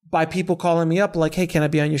by people calling me up like, hey, can I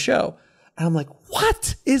be on your show? And I'm like,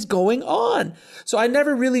 what is going on? So I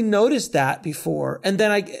never really noticed that before. And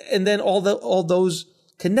then all those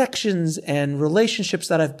connections and relationships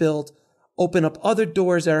that I've built open up other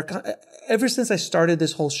doors ever since I started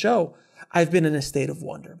this whole show. I've been in a state of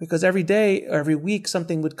wonder, because every day, every week,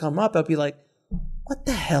 something would come up. I'd be like, what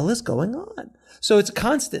the hell is going on? So it's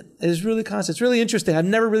constant. It is really constant. It's really interesting. I've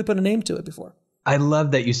never really put a name to it before. I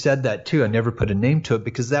love that you said that too. I never put a name to it,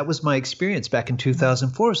 because that was my experience back in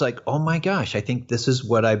 2004. It was like, oh my gosh, I think this is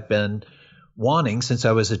what I've been wanting since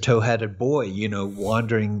I was a tow-headed boy,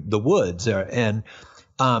 wandering the woods. And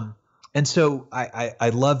so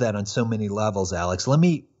I love that on so many levels, Alex. Let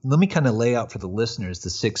me kind of lay out for the listeners the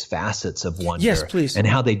 6 facets of wonder. Yes, please. And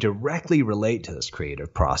how they directly relate to this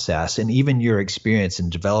creative process, and even your experience in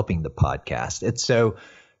developing the podcast. It's so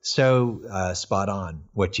spot on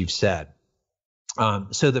what you've said.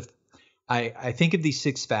 I think of these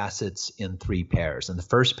 6 facets in 3 pairs, and the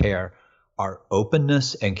first pair are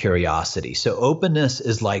openness and curiosity. So openness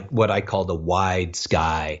is like what I call the wide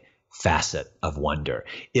sky facet of wonder.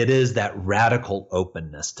 It is that radical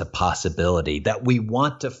openness to possibility that we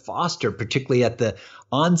want to foster, particularly at the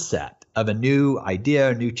onset of a new idea,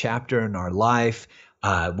 a new chapter in our life,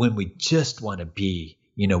 when we just want to be,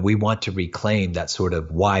 we want to reclaim that sort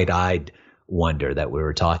of wide-eyed wonder that we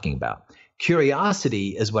were talking about.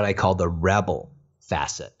 Curiosity is what I call the rebel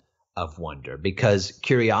facet of wonder, because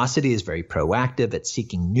curiosity is very proactive. It's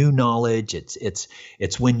seeking new knowledge.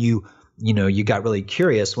 It's when you got really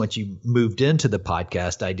curious once you moved into the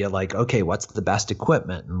podcast idea, like, okay, what's the best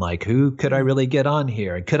equipment? And like, who could I really get on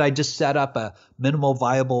here? And could I just set up a minimal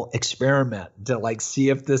viable experiment to like see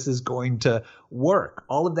if this is going to work?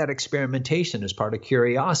 All of that experimentation is part of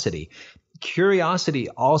curiosity. Curiosity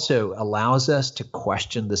also allows us to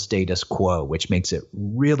question the status quo, which makes it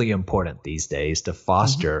really important these days to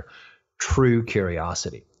foster true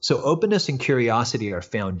curiosity. So openness and curiosity are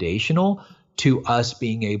foundational to us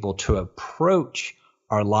being able to approach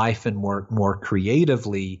our life and work more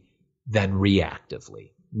creatively than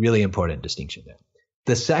reactively. Really important distinction there.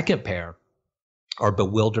 The second pair are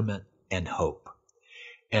bewilderment and hope.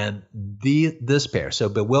 And this pair, so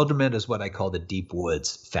bewilderment is what I call the deep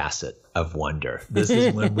woods facet of wonder. This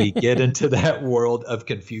is when we get into that world of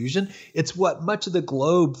confusion. It's what much of the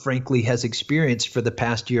globe, frankly, has experienced for the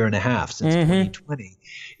past year and a half since 2020,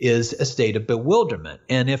 is a state of bewilderment.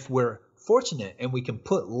 And if we're fortunate and we can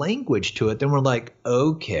put language to it, then we're like,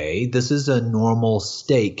 okay, this is a normal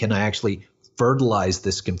state. Can I actually fertilize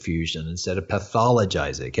this confusion instead of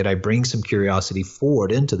pathologize it? Can I bring some curiosity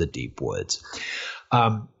forward into the deep woods?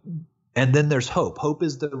 And then there's hope. Hope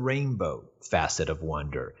is the rainbow facet of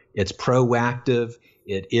wonder. It's proactive.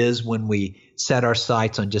 It is when we set our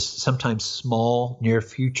sights on just sometimes small near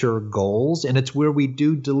future goals. And it's where we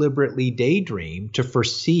do deliberately daydream to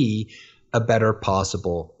foresee a better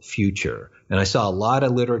possible future. And I saw a lot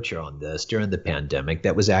of literature on this during the pandemic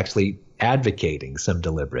that was actually advocating some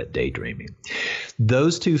deliberate daydreaming.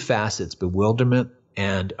 Those two facets, bewilderment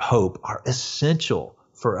and hope, are essential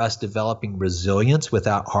for us developing resilience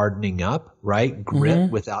without hardening up, right?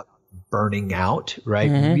 Grit without burning out,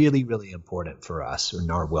 right? Really, really important for us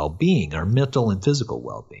and our well-being, our mental and physical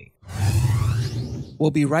well-being.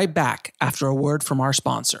 We'll be right back after a word from our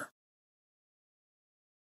sponsor.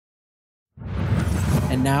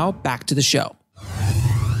 And now back to the show.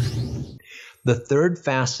 The third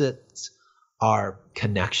facets are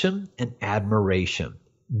connection and admiration.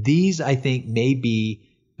 These, I think, may be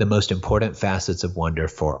the most important facets of wonder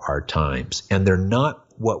for our times. And they're not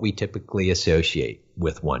what we typically associate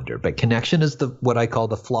with wonder. But connection is what I call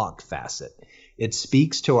the flock facet. It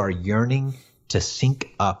speaks to our yearning to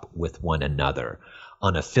sync up with one another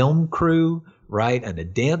on a film crew, right? And a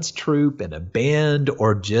dance troupe and a band,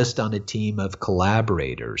 or just on a team of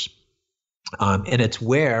collaborators. And it's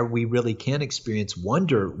where we really can experience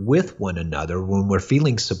wonder with one another when we're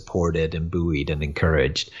feeling supported and buoyed and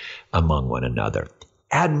encouraged among one another.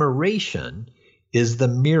 Admiration is the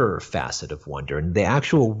mirror facet of wonder. And the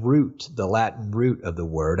actual root, the Latin root of the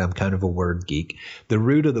word, I'm kind of a word geek, the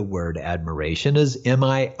root of the word admiration is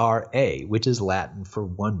M-I-R-A, which is Latin for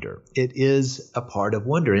wonder. It is a part of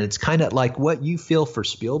wonder. And it's kind of like what you feel for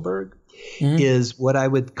Spielberg is what I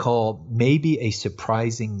would call maybe a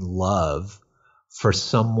surprising love for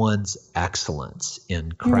someone's excellence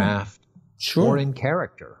in craft or in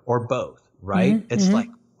character or both, right? It's like,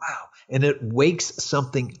 wow. And it wakes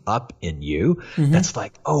something up in you that's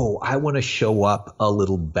like, oh, I want to show up a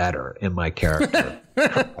little better in my character.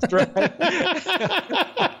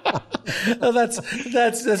 Oh,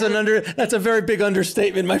 that's a very big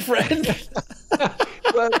understatement, my friend.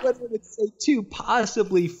 What I would say too,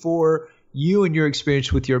 possibly for you and your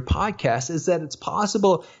experience with your podcast, is that it's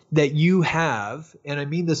possible that you have, and I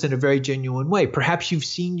mean this in a very genuine way, perhaps you've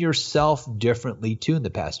seen yourself differently too in the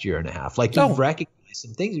past year and a half. Like you've recognized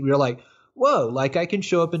some things and you're like, whoa, like I can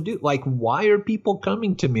show up and do, like, why are people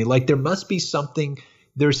coming to me? Like there must be something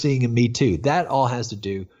they're seeing in me too. That all has to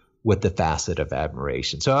do with the facet of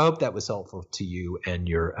admiration. So I hope that was helpful to you and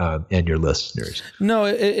your listeners. No,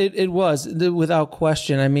 it was, without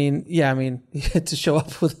question. I mean, to show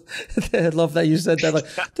up with, I love that you said that,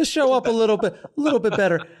 like to show up a little bit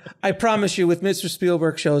better. I promise you, with Mr.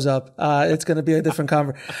 Spielberg shows up, it's going to be a different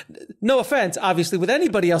conversation. No offense, obviously, with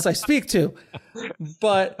anybody else I speak to,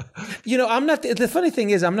 but I'm not. The funny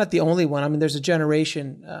thing is, I'm not the only one. I mean, there's a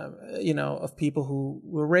generation, of people who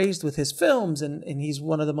were raised with his films, and he's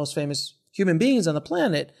one of the most famous human beings on the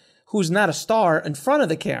planet who's not a star in front of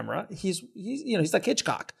the camera. He's like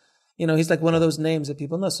Hitchcock. He's like one of those names that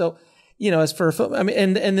people know. So, as for a film, I mean,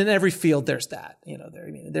 and in every field there's that,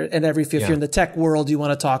 there in every field. If you're in the tech world, you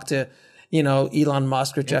want to talk to, Elon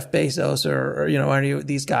Musk or Jeff Bezos or any of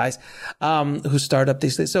these guys, who start up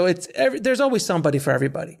these things. So there's always somebody for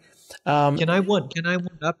everybody. Can I one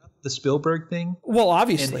up the Spielberg thing? Well,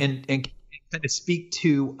 obviously. And kind of speak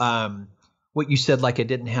to, what you said, like I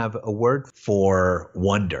didn't have a word for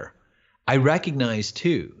wonder. I recognize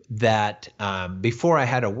too that before I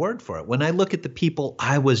had a word for it, when I look at the people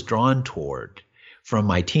I was drawn toward from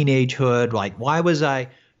my teenagehood, like why was I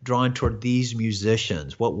drawn toward these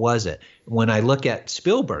musicians? What was it? When I look at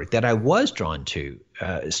Spielberg that I was drawn to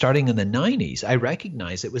starting in the 90s, I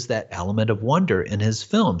recognize it was that element of wonder in his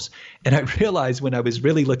films. And I realized when I was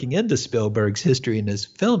really looking into Spielberg's history in his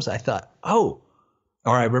films, I thought,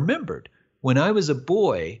 I remembered. When I was a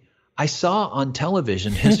boy, I saw on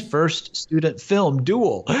television his first student film,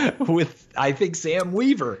 Duel, with I think Sam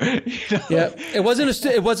Weaver. Yeah, it wasn't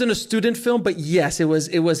a student film, but yes, it was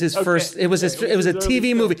his first. It was a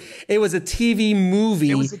TV movie. It was a TV movie.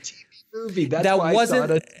 It was a TV movie. That's why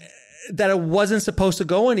that it wasn't supposed to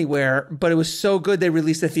go anywhere, but it was so good they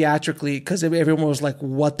released it theatrically because everyone was like,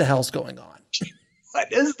 "What the hell's going on?"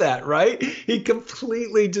 What is that, right? He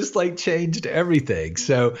completely just like changed everything.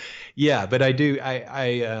 So yeah, but I do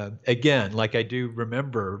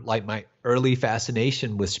remember like my early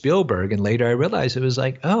fascination with Spielberg, and later I realized it was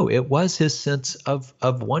like, it was his sense of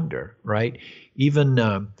wonder, right? Even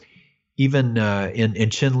in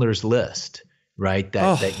Schindler's List, right?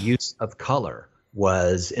 That use of color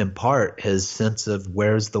was in part his sense of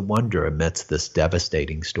where's the wonder amidst this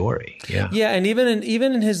devastating story. Yeah, and even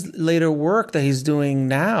in his later work that he's doing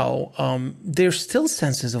now, there's still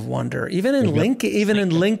senses of wonder. Even in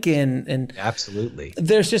Lincoln, and absolutely,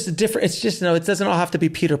 there's just a different. It's just it doesn't all have to be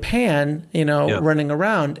Peter Pan, running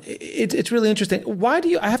around. It's really interesting.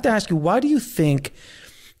 I have to ask you, why do you think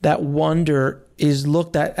that wonder is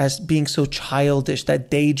looked at as being so childish, that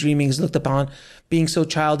daydreaming is looked upon being so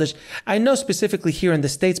childish. I know specifically here in the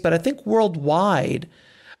States, but I think worldwide,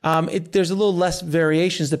 there's a little less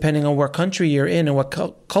variations depending on what country you're in and what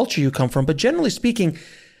culture you come from. But generally speaking,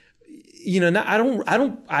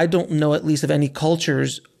 I don't know at least of any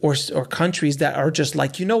cultures or countries that are just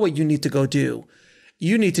like, you know what you need to go do?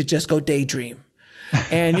 You need to just go daydream.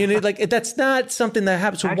 And that's not something that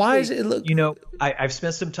happens. So actually, why is it? I've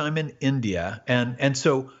spent some time in India, and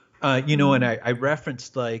so and I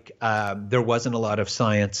referenced there wasn't a lot of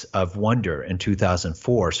science of wonder in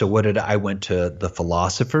 2004. So I went to the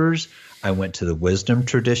philosophers, I went to the wisdom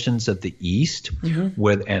traditions of the East,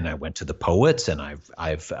 and I went to the poets, and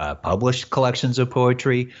I've published collections of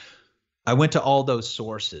poetry. I went to all those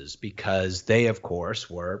sources because they, of course,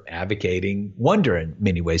 were advocating wonder in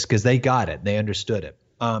many ways because they got it. They understood it.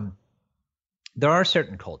 There are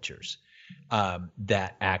certain cultures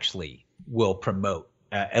that actually will promote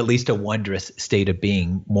at least a wondrous state of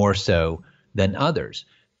being more so than others.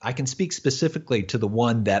 I can speak specifically to the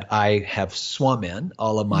one that I have swum in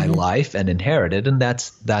all of my life and inherited, and that's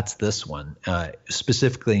this one,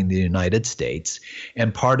 specifically in the United States,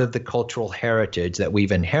 and part of the cultural heritage that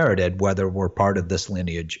we've inherited, whether we're part of this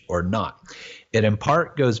lineage or not. It in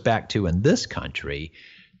part goes back to, in this country,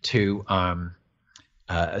 to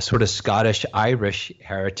a sort of Scottish-Irish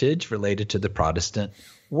heritage related to the Protestant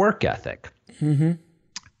work ethic.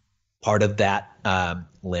 Part of that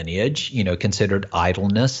lineage, considered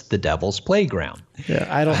idleness the devil's playground. Yeah,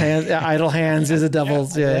 idle hands is a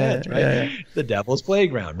devil's. The devil's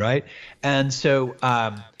playground, right? And so,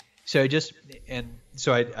 I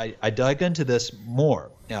dug into this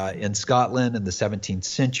more. In Scotland in the 17th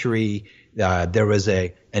century, there was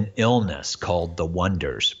an illness called the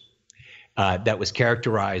wonders. That was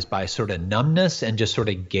characterized by sort of numbness and just sort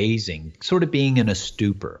of gazing, sort of being in a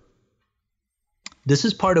stupor. This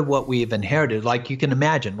is part of what we've inherited. Like you can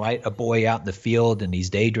imagine, right? A boy out in the field and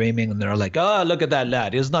he's daydreaming and they're like, oh, look at that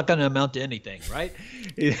lad. He's not going to amount to anything, right?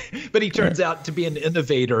 But he turns out to be an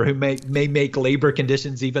innovator who may make labor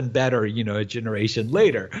conditions even better, a generation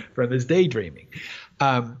later from his daydreaming.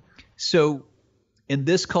 So in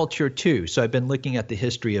this culture too, so I've been looking at the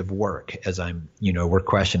history of work as we're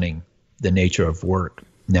questioning the nature of work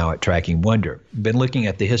now at Tracking Wonder. I've been looking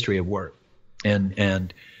at the history of work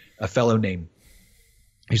and a fellow named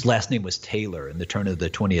whose last name was Taylor in the turn of the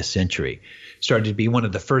 20th century, started to be one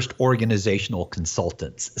of the first organizational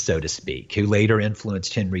consultants, so to speak, who later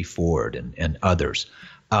influenced Henry Ford and others.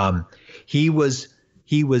 He was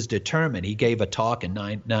determined. He gave a talk in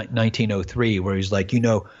 1903 where he's like,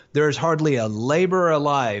 there's hardly a laborer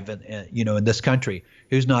alive, in this country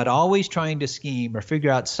who's not always trying to scheme or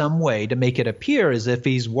figure out some way to make it appear as if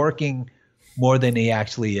he's working more than he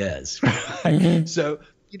actually is. Right? So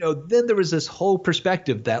then there was this whole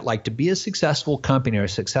perspective that to be a successful company or a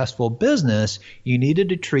successful business, you needed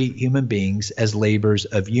to treat human beings as units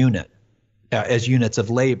of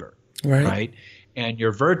labor, right? And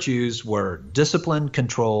your virtues were discipline,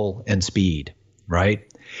 control, and speed, right?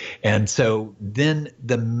 And so then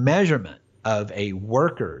the measurement of a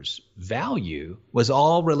worker's value was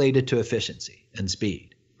all related to efficiency and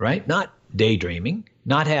speed, right? Not daydreaming,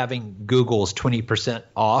 not having Google's 20%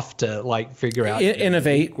 off to figure out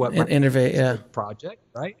innovate project,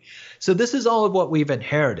 right? So this is all of what we've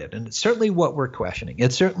inherited, and it's certainly what we're questioning.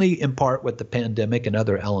 It's certainly in part what the pandemic and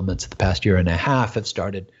other elements of the past year and a half have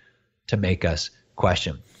started to make us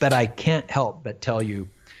question. But I can't help but tell you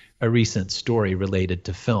a recent story related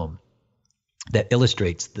to film that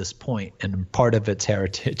illustrates this point, and part of its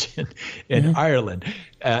heritage in Ireland.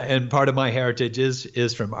 And part of my heritage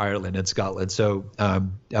is from Ireland and Scotland. So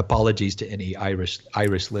apologies to any Irish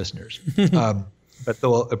listeners, but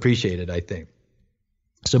they'll appreciate it, I think.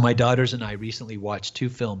 So my daughters and I recently watched two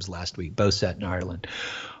films last week, both set in Ireland.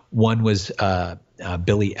 One was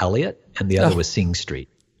Billy Elliot, and the other was Sing Street.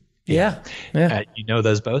 Yeah. You know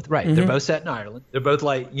those both? Right. They're both set in Ireland. They're both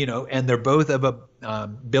and they're both of a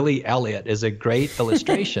Billy Elliot is a great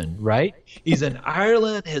illustration, right? He's in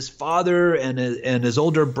Ireland, his father and his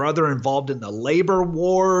older brother involved in the labor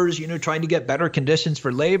wars, trying to get better conditions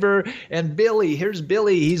for labor. And here's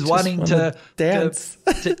Billy. He's wanting to dance.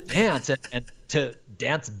 To dance and to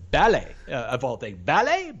dance ballet, of all things.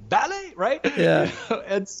 Ballet, right? Yeah.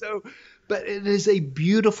 And so, but it is a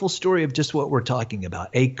beautiful story of just what we're talking about,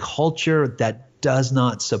 a culture that does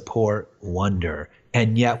not support wonder.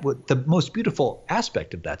 And yet what the most beautiful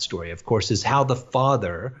aspect of that story, of course, is how the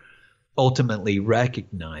father ultimately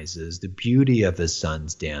recognizes the beauty of his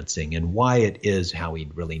son's dancing and why it is how he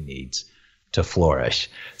really needs to flourish.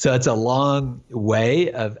 So it's a long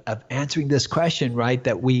way of answering this question, right?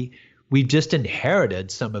 That we just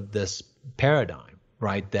inherited some of this paradigm,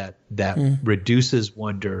 right? That reduces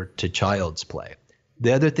wonder to child's play.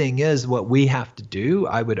 The other thing is what we have to do,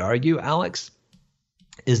 I would argue, Alex,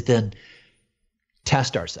 is then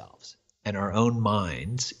test ourselves and our own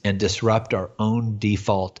minds and disrupt our own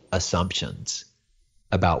default assumptions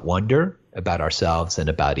about wonder, about ourselves, and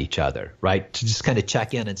about each other, right? To just kind of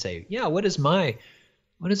check in and say, yeah, what is my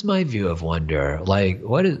view of wonder?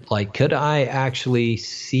 Could I actually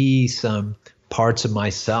see some parts of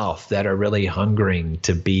myself that are really hungering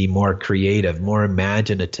to be more creative, more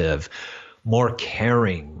imaginative, more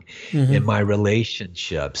caring in my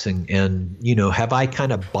relationships? And have I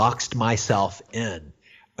kind of boxed myself in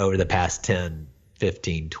over the past 10,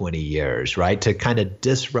 15, 20 years, right? To kind of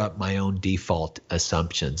disrupt my own default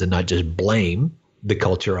assumptions and not just blame the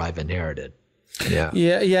culture I've inherited. Yeah.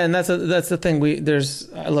 And that's the thing.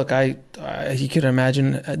 You could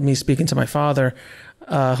imagine me speaking to my father,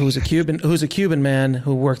 who's a Cuban man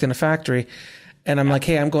who worked in a factory. And I'm like,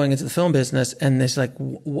 hey, I'm going into the film business. And it's like,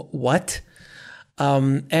 what?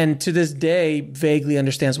 And to this day, vaguely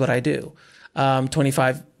understands what I do.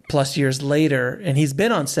 25 plus years later, and he's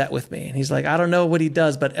been on set with me. And he's like, I don't know what he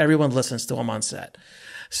does, but everyone listens to him on set.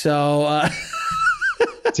 So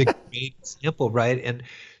it's a great example, right? And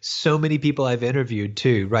so many people I've interviewed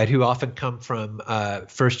too, right, who often come from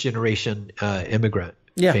first generation immigrant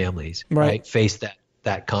families, right? Face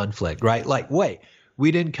that conflict, right? Like, wait, we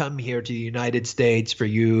didn't come here to the United States for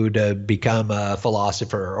you to become a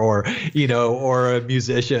philosopher or a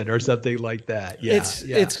musician or something like that.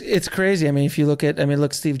 It's crazy. I mean, if you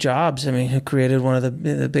look Steve Jobs, who created one of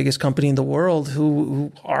the biggest company in the world,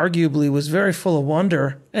 who arguably was very full of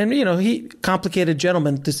wonder, and he complicated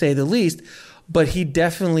gentleman to say the least, but he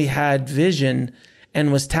definitely had vision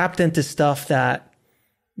and was tapped into stuff that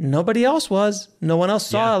nobody else was. No one else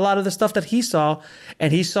saw a lot of the stuff that he saw,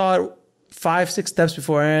 and he saw it 5-6 steps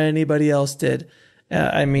before anybody else did.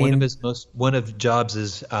 One of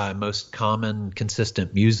Jobs's most common,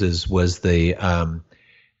 consistent muses was the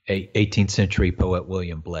 18th century poet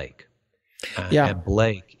William Blake. And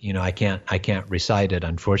Blake, I can't recite it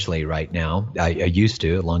unfortunately right now. I used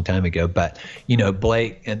to a long time ago, but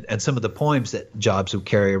Blake and some of the poems that Jobs would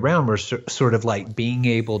carry around were sort of like being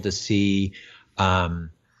able to see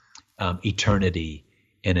eternity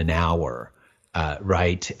in an hour.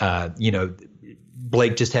 Right.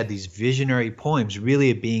 Blake just had these visionary poems,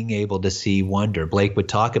 really being able to see wonder. Blake would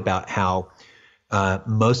talk about how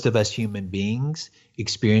most of us human beings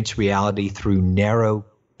experience reality through narrow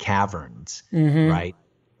caverns, right?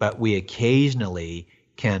 But we occasionally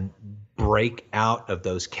can break out of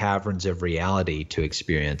those caverns of reality to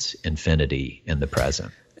experience infinity in the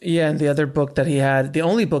present. Yeah. And the other book that he had, the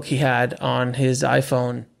only book he had on his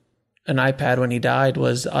iPhone, an iPad when he died,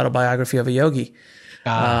 was Autobiography of a Yogi,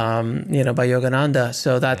 by Yogananda.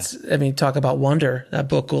 So that's, talk about wonder. That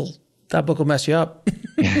book will mess you up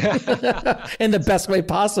in the best way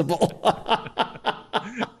possible,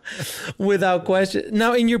 without question.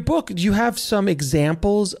 Now, in your book, do you have some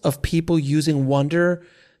examples of people using wonder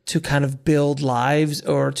to kind of build lives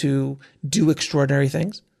or to do extraordinary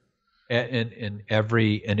things? In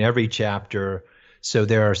every chapter. So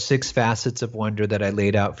there are 6 facets of wonder that I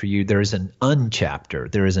laid out for you. There is an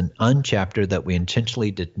unchapter. There is an unchapter that we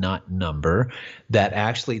intentionally did not number, that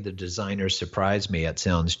actually the designers surprised me, it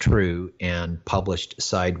sounds true, and published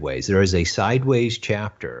sideways. There is a sideways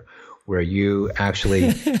chapter where you actually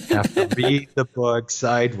have to read the book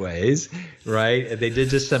sideways, right? And they did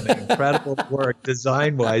just some incredible work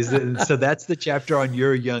design-wise. So that's the chapter on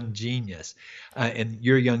Your Young Genius. In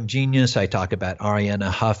Your Young Genius, I talk about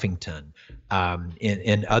Arianna Huffington.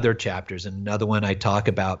 In other chapters, and another one I talk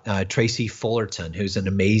about Tracy Fullerton, who's an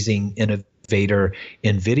amazing innovator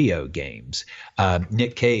in video games.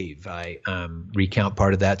 Nick Cave, I recount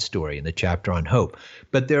part of that story in the chapter on hope.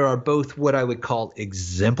 But there are both what I would call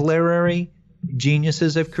exemplary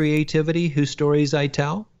geniuses of creativity whose stories I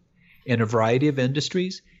tell in a variety of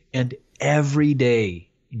industries, and everyday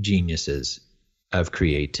geniuses of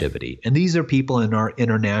creativity. And these are people in our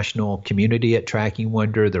international community at Tracking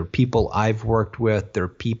Wonder. They're people I've worked with. They're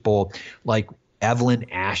people like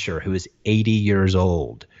Evelyn Asher, who is 80 years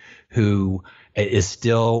old, who is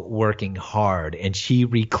still working hard. And she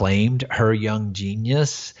reclaimed her young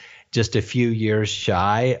genius just a few years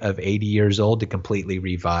shy of 80 years old to completely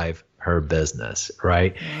revive her business,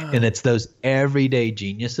 right? Wow. And it's those everyday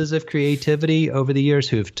geniuses of creativity over the years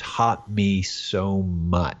who have taught me so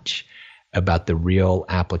much about the real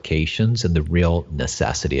applications and the real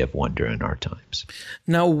necessity of wonder in our times.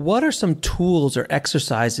 Now, what are some tools or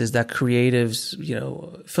exercises that creatives,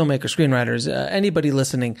 filmmakers, screenwriters, anybody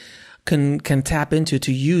listening can tap into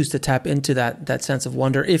to tap into that sense of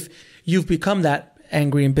wonder? If you've become that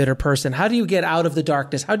angry and bitter person, how do you get out of the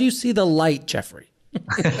darkness? How do you see the light, Jeffrey?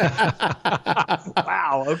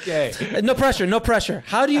 Wow. Okay. No pressure.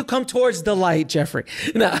 How do you come towards the light, Jeffrey?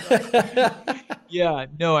 No. Yeah,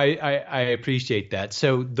 no, I appreciate that.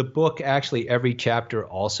 So the book, actually, every chapter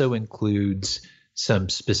also includes some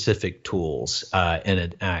specific tools.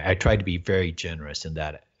 And I try to be very generous in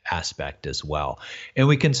that aspect as well. And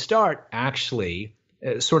we can start actually,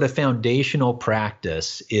 sort of foundational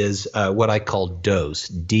practice is what I call DOSE,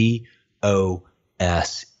 D-O-S-E,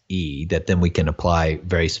 that then we can apply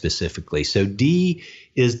very specifically. So D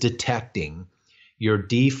is detecting your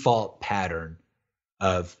default pattern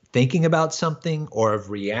of thinking about something or of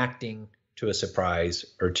reacting to a surprise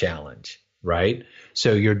or challenge, right?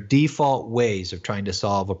 So your default ways of trying to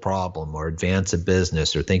solve a problem or advance a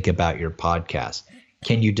business or think about your podcast.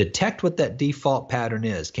 Can you detect what that default pattern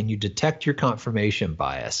is? Can you detect your confirmation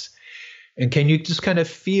bias? And can you just kind of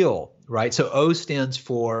feel, right? So O stands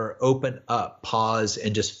for open up, pause,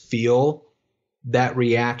 and just feel that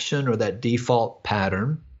reaction or that default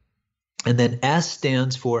pattern. And then S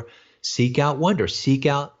stands for seek out wonder, seek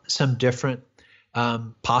out some different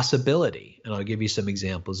possibility. And I'll give you some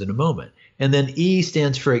examples in a moment. And then E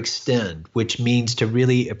stands for extend, which means to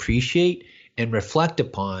really appreciate and reflect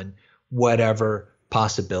upon whatever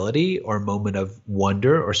possibility or moment of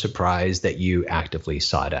wonder or surprise that you actively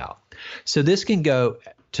sought out. So this can go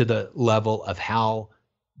to the level of how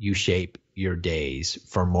you shape your days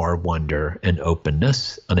for more wonder and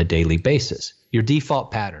openness on a daily basis. Your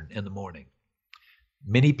default pattern in the morning.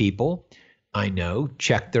 Many people I know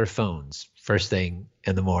check their phones first thing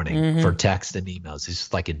in the morning for text and emails.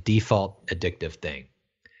 It's like a default addictive thing.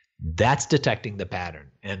 That's detecting the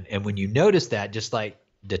pattern. And when you notice that, just like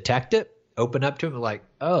detect it, open up to it, like,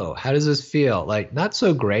 oh, how does this feel? Like, not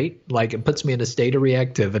so great. Like, it puts me in a state of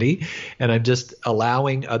reactivity, and I'm just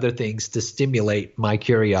allowing other things to stimulate my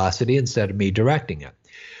curiosity instead of me directing it.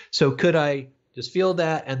 So could I just feel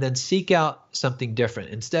that and then seek out something different?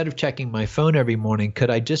 Instead of checking my phone every morning, could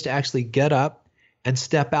I just actually get up and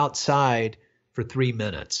step outside for 3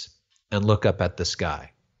 minutes and look up at the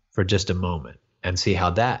sky for just a moment and see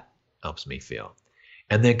how that helps me feel?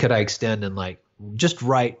 And then could I extend and like just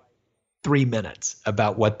write 3 minutes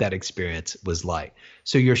about what that experience was like?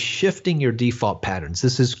 So you're shifting your default patterns.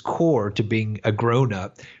 This is core to being a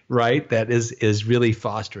grown-up, right? That is really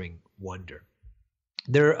fostering wonder.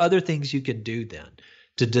 There are other things you can do then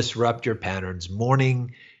to disrupt your patterns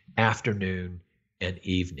morning, afternoon, and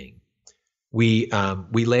evening. We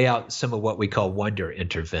lay out some of what we call wonder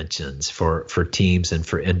interventions for teams and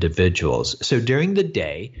for individuals. So during the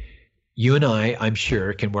day, you and I'm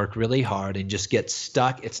sure, can work really hard and just get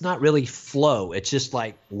stuck. It's not really flow. It's just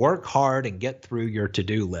like work hard and get through your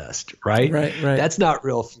to-do list, right? Right. That's not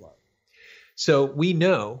real flow. So we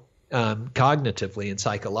know cognitively and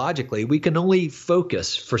psychologically, we can only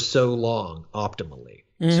focus for so long optimally.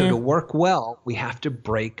 So to work well, we have to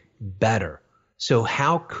break better. So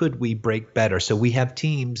how could we break better? So we have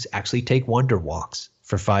teams actually take wonder walks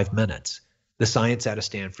for 5 minutes. The science out of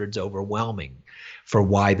Stanford's overwhelming for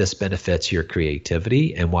why this benefits your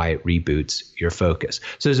creativity and why it reboots your focus.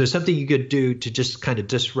 So is there something you could do to just kind of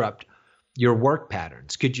disrupt your work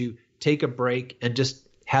patterns? Could you take a break and just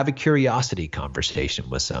have a curiosity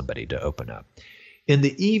conversation with somebody to open up? In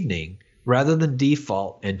the evening, rather than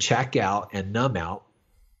default and check out and numb out,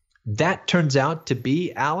 that turns out to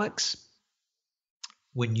be, Alex,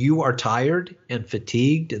 when you are tired and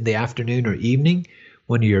fatigued in the afternoon or evening,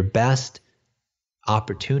 one of your best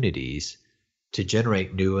opportunities to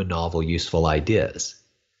generate new and novel, useful ideas.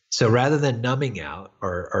 So rather than numbing out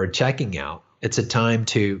or checking out, it's a time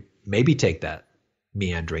to maybe take that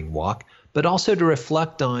meandering walk, but also to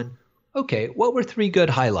reflect on, okay, what were 3 good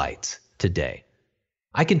highlights today?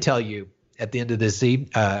 I can tell you at the end of this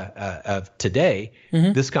of today,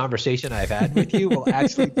 this conversation I've had with you will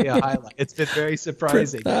actually be a highlight. It's been very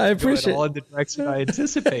surprising. I appreciate it. All in the direction I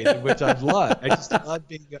anticipated, which I've loved. I just love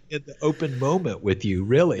being in the open moment with you,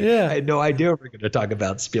 really. Yeah. I had no idea we were going to talk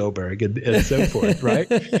about Spielberg and so forth, right?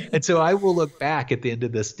 And so I will look back at the end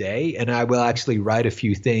of this day, and I will actually write a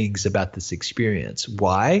few things about this experience.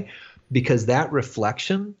 Why? Because that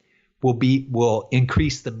reflection will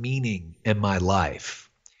increase the meaning in my life.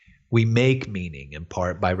 We make meaning in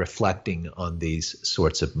part by reflecting on these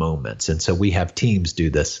sorts of moments. And so we have teams do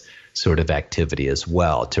this sort of activity as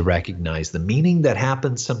well to recognize the meaning that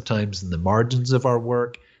happens sometimes in the margins of our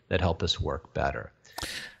work, that help us work better.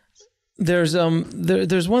 There's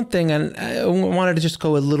one thing, and I wanted to just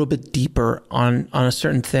go a little bit deeper on a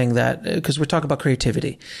certain thing, that because we're talking about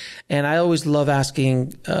creativity, and I always love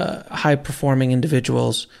asking high performing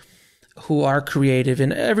individuals who are creative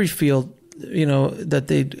in every field, that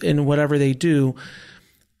they, in whatever they do,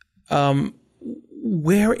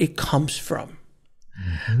 where it comes from.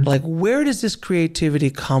 Mm-hmm. Like, where does this creativity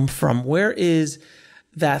come from? Where is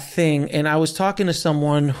that thing? And I was talking to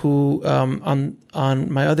someone who, on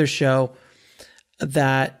my other show,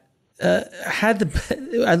 that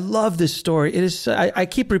I love this story. It is, I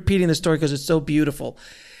keep repeating the story because it's so beautiful.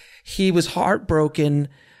 He was heartbroken.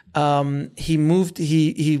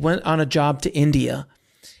 He went on a job to India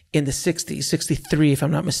in the 60s, 63, if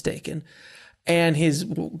I'm not mistaken. And his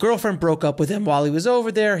girlfriend broke up with him while he was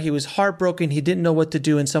over there. He was heartbroken. He didn't know what to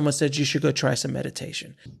do. And someone said, you should go try some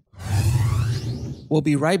meditation. We'll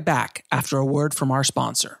be right back after a word from our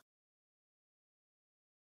sponsor.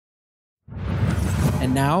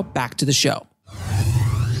 And now back to the show.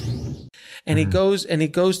 And he goes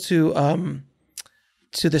to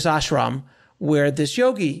this ashram where this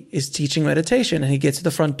yogi is teaching meditation. And he gets to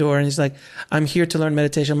the front door and he's like, I'm here to learn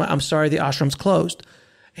meditation. I'm sorry, the ashram's closed.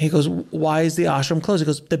 And he goes, why is the ashram closed? He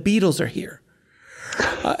goes, the Beatles are here.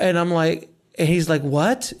 And I'm like, and he's like,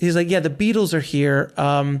 what? He's like, yeah, the Beatles are here.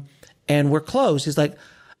 And we're closed. He's like,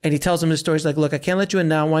 and he tells him his story. He's like, look, I can't let you in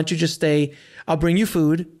now. Why don't you just stay? I'll bring you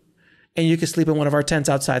food and you can sleep in one of our tents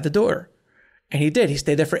outside the door. And he did. He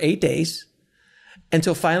stayed there for 8 days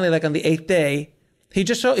until finally, like on the 8th day, he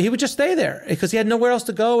would just stay there because he had nowhere else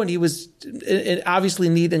to go. And he was obviously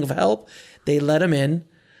needing of help. They let him in.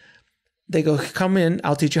 They go, come in.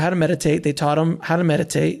 I'll teach you how to meditate. They taught him how to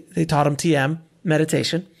meditate. They taught him TM,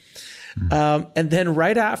 meditation. And then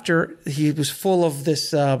right after, he was full of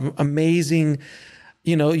this amazing,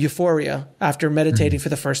 euphoria after meditating for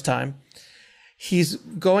the first time. He's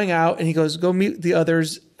going out and he goes, go meet the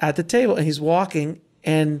others at the table. And he's walking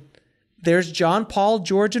and there's John, Paul,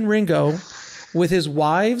 George, and Ringo with his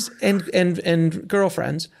wives and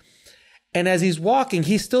girlfriends. And as he's walking,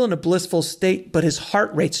 he's still in a blissful state, but his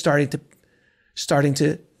heart rate's starting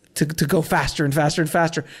to go faster and faster and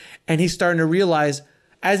faster. And he's starting to realize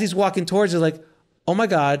as he's walking towards it, like, oh my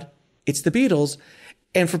God, it's the Beatles.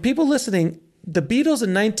 And for people listening, the Beatles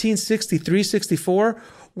in 1963, 64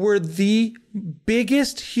 were the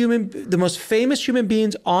most famous human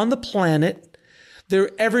beings on the planet.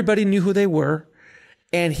 Everybody knew who they were.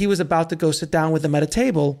 And he was about to go sit down with them at a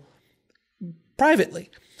table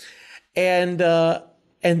privately. And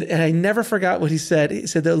I never forgot what he said. He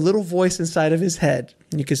said the little voice inside of his head,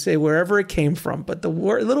 and you could say wherever it came from, but the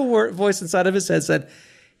little voice inside of his head said,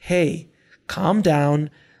 hey, calm down.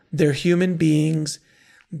 They're human beings.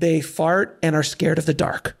 They fart and are scared of the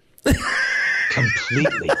dark.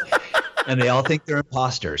 Completely. And they all think they're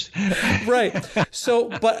imposters. Right. So,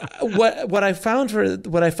 but what I found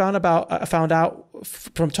out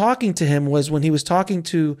from talking to him was when he was talking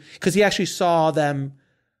to, because he actually saw them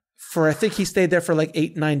for, I think he stayed there for like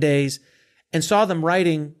 8-9 days and saw them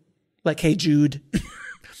writing like, Hey Jude,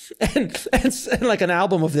 and like an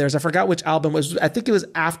album of theirs. I forgot which album it was. I think it was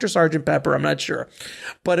after Sgt. Pepper. I'm not sure,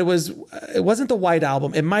 but it wasn't the White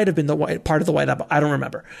Album. It might've been the part of the White Album. I don't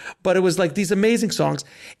remember, but it was like these amazing songs.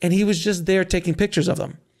 And he was just there taking pictures of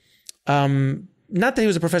them. Not that he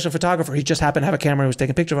was a professional photographer. He just happened to have a camera and was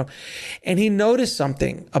taking pictures of them. And he noticed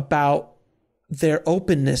something about their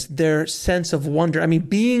openness, their sense of wonder. I mean,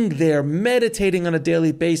 being there, meditating on a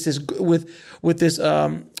daily basis with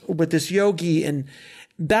this yogi, and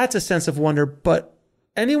that's a sense of wonder. But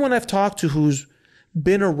anyone I've talked to who's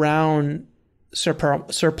been around Sir Paul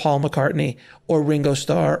McCartney or Ringo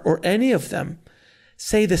Starr or any of them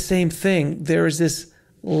say the same thing. There is this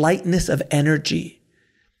lightness of energy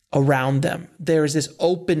around them. There is this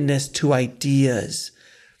openness to ideas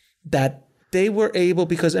that they were able,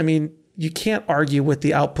 because, I mean, you can't argue with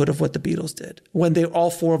the output of what the Beatles did when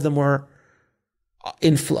all four of them were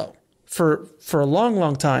in flow for a long,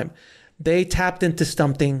 long time. They tapped into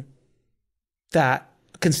something that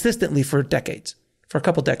consistently for decades, for a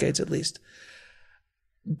couple decades at least.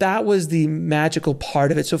 That was the magical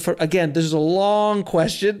part of it. So again, this is a long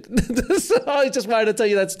question. So I just wanted to tell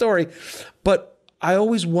you that story. But I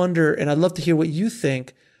always wonder, and I'd love to hear what you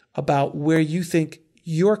think about where you think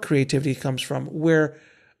your creativity comes from, where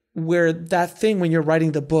that thing when you're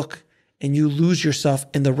writing the book and you lose yourself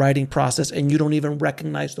in the writing process and you don't even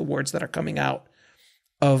recognize the words that are coming out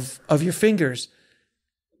of your fingers,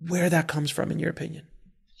 where that comes from in your opinion.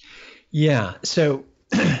 Yeah. So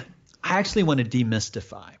I actually want to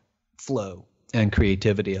demystify flow and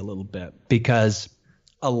creativity a little bit, because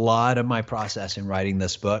a lot of my process in writing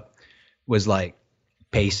this book was like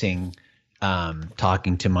pacing,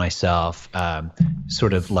 talking to myself,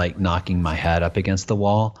 sort of like knocking my head up against the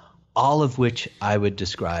wall, all of which I would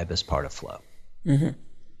describe as part of flow.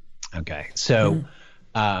 Mm-hmm. Okay. So,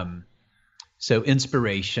 so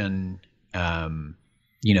inspiration,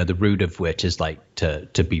 the root of which is like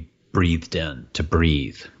to be breathed in, to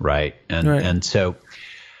breathe. Right. And so,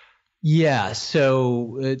 yeah.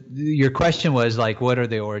 So your question was like, what are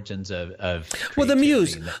the origins of well, the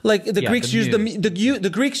muse, like the Greeks used the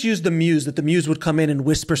Greeks used the muse, that the muse would come in and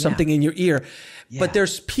whisper something in your ear. Yeah. But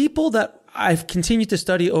there's people that I've continued to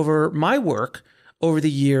study over my work over the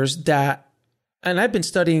years and I've been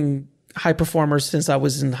studying high performers since I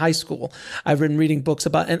was in high school. I've been reading books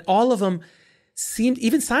about, and all of them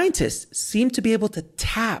even scientists seem to be able to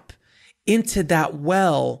tap into that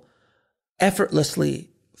well effortlessly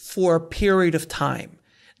for a period of time.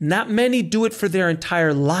 Not many do it for their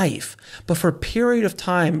entire life, but for a period of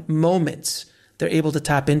time, moments, they're able to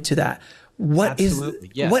tap into that. What is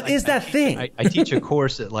that thing? I teach a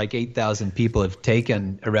course that like 8,000 people have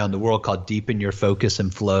taken around the world called Deepen Your Focus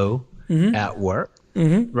and Flow at Work,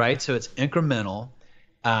 right? So it's incremental.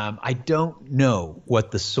 I don't know what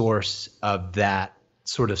the source of that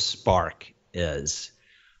sort of spark is.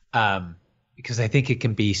 Because I think it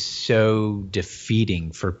can be so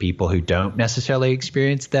defeating for people who don't necessarily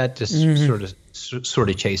experience that, to sort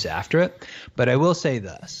of chase after it. But I will say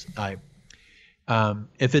this: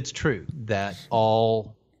 if it's true that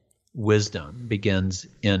all wisdom begins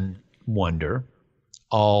in wonder,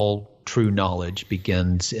 all true knowledge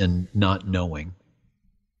begins in not knowing,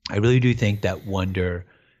 I really do think that wonder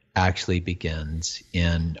actually begins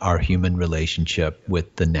in our human relationship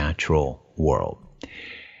with the natural world.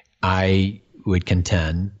 I would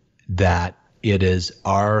contend that it is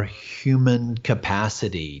our human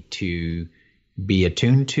capacity to be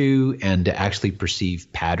attuned to and to actually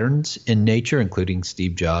perceive patterns in nature, including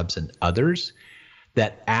Steve Jobs and others,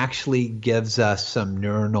 that actually gives us some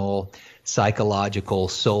neuronal, psychological,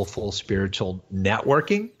 soulful, spiritual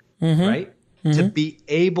networking, right? To be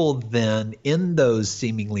able then in those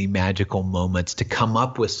seemingly magical moments to come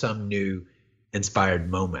up with some new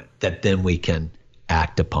inspired moment that then we can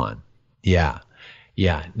act upon. Yeah.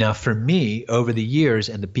 Now for me, over the years,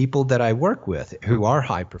 and the people that I work with who are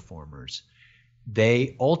high performers,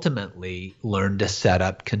 they ultimately learn to set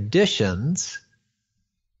up conditions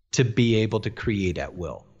to be able to create at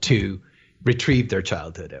will, to retrieve their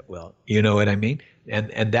childhood at will. You know what I mean?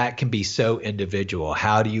 And that can be so individual.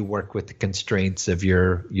 How do you work with the constraints of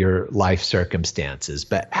your life circumstances?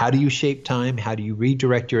 But how do you shape time? How do you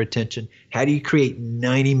redirect your attention? How do you create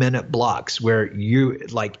 90-minute blocks where you,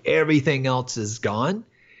 like, everything else is gone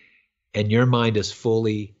and your mind is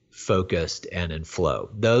fully focused and in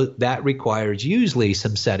flow? Though that requires usually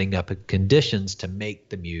some setting up of conditions to make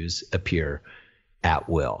the muse appear at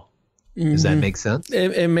will. Does that make sense?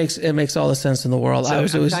 It makes all the sense in the world. So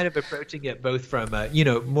I'm kind of approaching it both from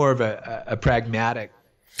more of a pragmatic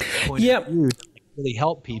point of view to really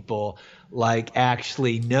help people like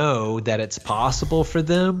actually know that it's possible for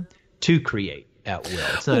them to create at will.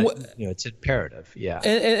 It's not, it's imperative. Yeah.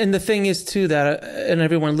 And the thing is too that, and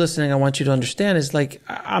everyone listening, I want you to understand is like,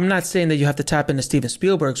 I'm not saying that you have to tap into Steven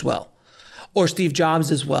Spielberg's well or Steve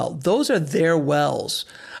Jobs' as well. Those are their wells.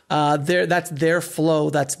 That's their flow.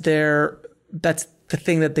 That's the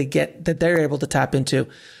thing that they get, that they're able to tap into.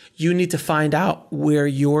 You need to find out where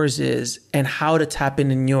yours is and how to tap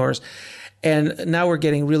in yours. And now we're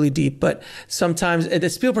getting really deep, but sometimes,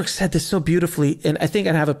 and Spielberg said this so beautifully, and I think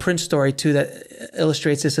I have a Prince story too that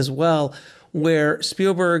illustrates this as well, where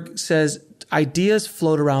Spielberg says ideas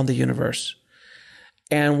float around the universe.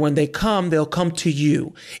 And when they come, they'll come to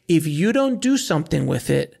you. If you don't do something with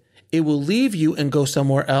it, it will leave you and go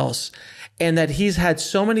somewhere else. And that he's had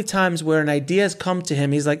so many times where an idea has come to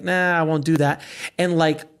him. He's like, nah, I won't do that. And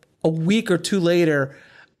like a week or two later,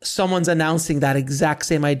 someone's announcing that exact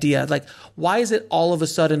same idea. Like, why is it all of a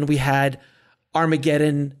sudden we had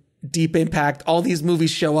Armageddon, Deep Impact, all these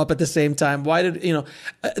movies show up at the same time? Why did,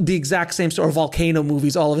 the exact same sort of volcano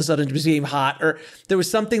movies all of a sudden became hot? Or there was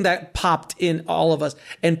something that popped in all of us.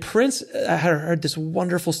 And Prince, I had heard this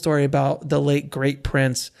wonderful story about the late, great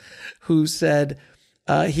Prince, who said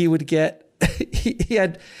he would get,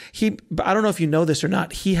 I don't know if you know this or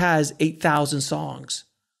not, he has 8,000 songs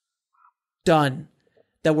done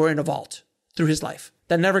that were in a vault through his life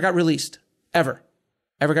that never got released, ever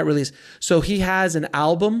got released. So he has an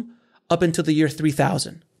album up until the year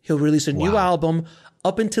 3000. He'll release a new album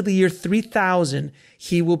up until the year 3000.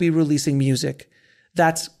 He will be releasing music.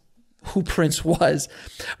 That's who Prince was.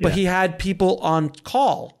 But he had people on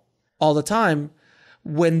call all the time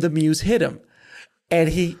when the muse hit him. And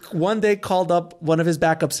he one day called up one of his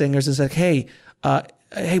backup singers and said, hey,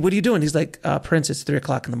 what are you doing? He's like, Prince, it's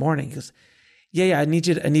 3:00 in the morning. He goes, yeah, I need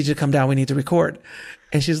you to come down. We need to record.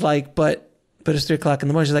 And she's like, but it's 3:00 in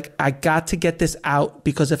the morning. She's like, I got to get this out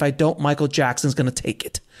because if I don't, Michael Jackson's going to take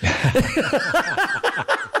it.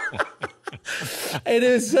 And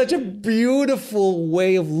it was such a beautiful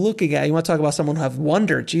way of looking at it. You want to talk about someone who have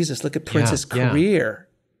wonder? Jesus, look at Prince's career.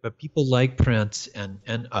 But people like Prince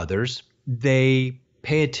and others, they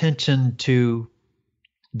pay attention to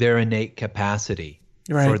their innate capacity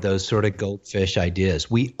for those sort of goldfish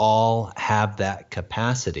ideas. We all have that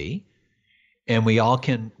capacity, and we all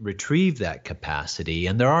can retrieve that capacity.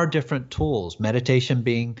 And there are different tools, meditation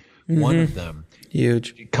being one of them.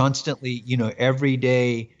 Huge. Constantly, every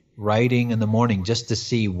day writing in the morning just to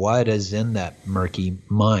see what is in that murky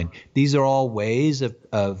mind. These are all ways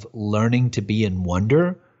of learning to be in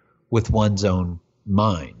wonder with one's own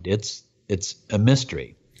mind. It's a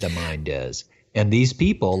mystery, the mind is. And these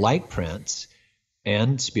people like Prince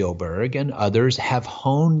and Spielberg and others have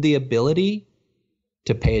honed the ability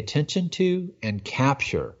to pay attention to and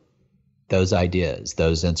capture those ideas,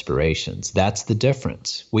 those inspirations. That's the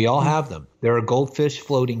difference. We all have them. There are goldfish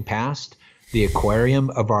floating past the aquarium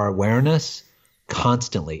of our awareness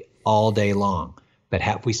constantly, all day long. But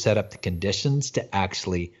have we set up the conditions to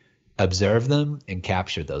actually observe them and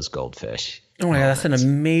capture those goldfish? Oh my God, that's an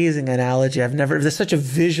amazing analogy. There's such a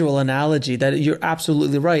visual analogy that you're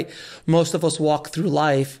absolutely right. Most of us walk through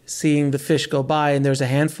life seeing the fish go by, and there's a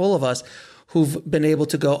handful of us who've been able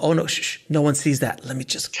to go, oh no, shh, no one sees that. Let me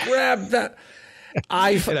just grab that. And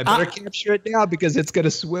I better capture it now because it's going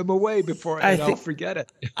to swim away before I'll forget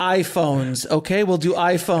it. iPhones, okay? We'll do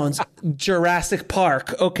iPhones. Jurassic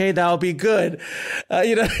Park, okay? That'll be good.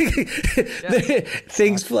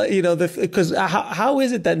 Things, because how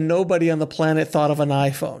is it that nobody on the planet thought of an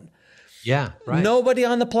iPhone? Yeah, right. Nobody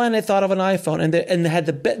on the planet thought of an iPhone, and they had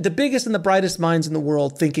the biggest and the brightest minds in the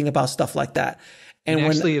world thinking about stuff like that. And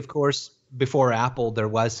actually, of course, before Apple, there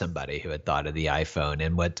was somebody who had thought of the iPhone,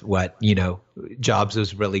 and what Jobs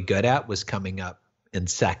was really good at was coming up in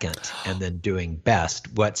second and then doing best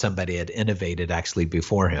what somebody had innovated actually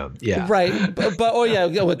before him. Yeah, right. But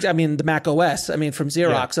I mean the Mac OS. I mean from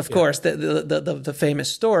Xerox, of course, the famous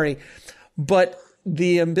story. But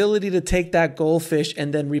the ability to take that goldfish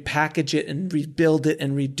and then repackage it and rebuild it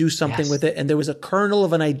and redo something with it, and there was a kernel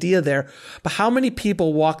of an idea there. But how many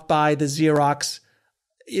people walked by the Xerox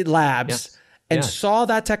labs and saw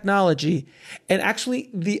that technology, and actually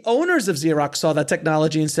the owners of Xerox saw that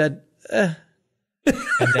technology and said,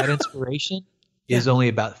 And that inspiration is only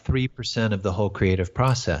about 3% of the whole creative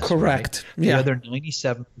process. Correct. Right? The other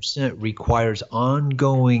 97% requires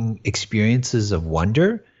ongoing experiences of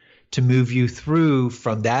wonder to move you through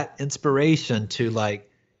from that inspiration to like,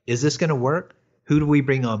 is this going to work? Who do we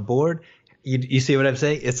bring on board? You see what I'm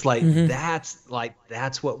saying? It's like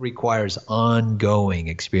that's what requires ongoing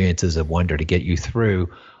experiences of wonder to get you through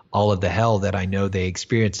all of the hell that I know they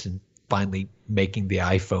experienced in finally making the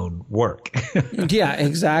iPhone work. Yeah,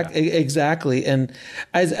 exactly. And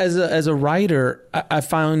as a writer, I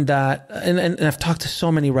found that, and I've talked to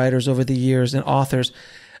so many writers over the years and authors.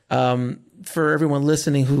 For everyone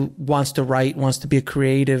listening who wants to write, wants to be a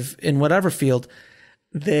creative in whatever field,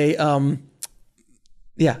 they are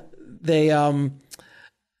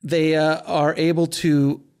able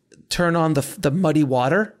to turn on the muddy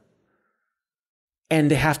water, and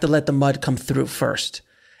they have to let the mud come through first.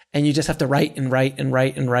 And you just have to write and write and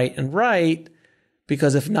write and write and write,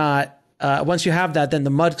 because if not, once you have that, then the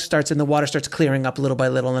mud starts and the water starts clearing up little by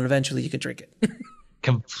little, and eventually you can drink it.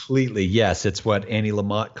 Completely. Yes. It's what Annie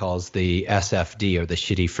Lamott calls the SFD, or the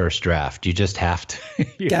shitty first draft. You just have to.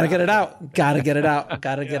 Gotta get it out. Gotta get it out.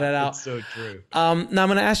 Gotta get it out. It's so true. Now I'm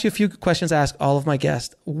going to ask you a few questions I ask all of my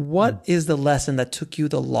guests. What is the lesson that took you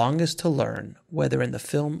the longest to learn, whether in the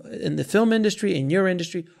film industry, in your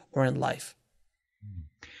industry, or in life?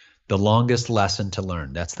 The longest lesson to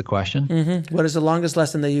learn. That's the question. Mm-hmm. What is the longest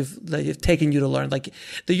lesson that you've taken you to learn? Like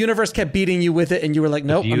the universe kept beating you with it, and you were like,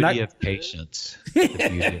 "Nope, I'm not." The beauty of patience.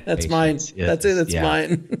 That's mine. That's it. That's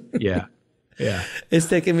mine. Yeah. It's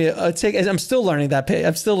taken me. I'm still learning that.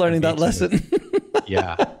 I'm still learning that lesson.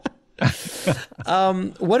 Yeah.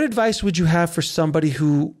 What advice would you have for somebody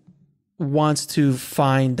who wants to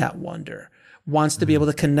find that wonder, wants to be able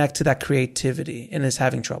to connect to that creativity, and is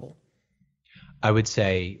having trouble? I would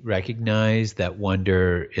say recognize that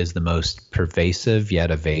wonder is the most pervasive yet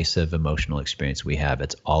evasive emotional experience we have.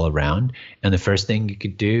 It's all around. And the first thing you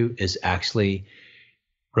could do is actually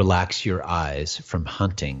relax your eyes from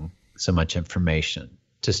hunting so much information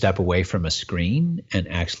to step away from a screen and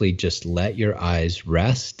actually just let your eyes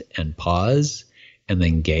rest and pause and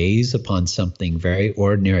then gaze upon something very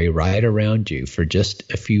ordinary right around you for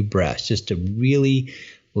just a few breaths, just to really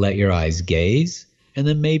let your eyes gaze, and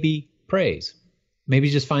then maybe praise. Maybe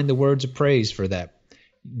just find the words of praise for that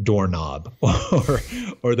doorknob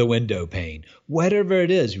or the window pane. Whatever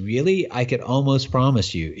it is, really, I could almost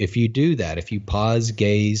promise you, if you do that, if you pause,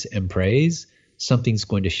 gaze, and praise, something's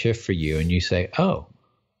going to shift for you. And you say, oh,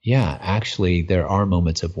 yeah, actually, there are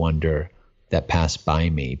moments of wonder that pass by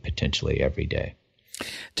me potentially every day.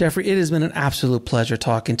 Jeffrey, it has been an absolute pleasure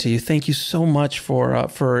talking to you. Thank you so much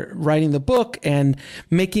for writing the book and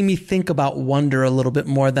making me think about wonder a little bit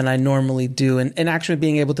more than I normally do, and actually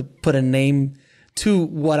being able to put a name to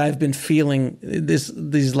what I've been feeling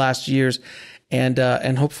these last years. And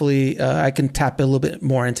hopefully I can tap a little bit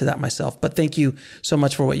more into that myself. But thank you so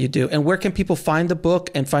much for what you do. And where can people find the book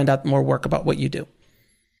and find out more work about what you do?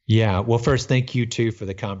 Yeah. Well, first, thank you too for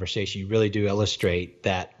the conversation. You really do illustrate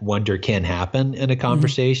that wonder can happen in a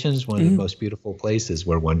conversation. It's one of the most beautiful places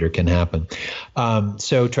where wonder can happen.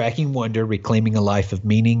 So Tracking Wonder, Reclaiming a Life of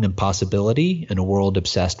Meaning and Possibility in a World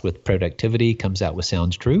Obsessed with Productivity comes out with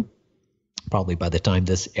Sounds True, probably by the time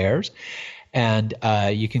this airs. And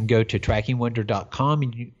you can go to trackingwonder.com.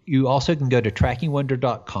 And you also can go to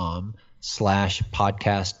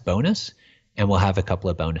trackingwonder.com/podcast bonus, and we'll have a couple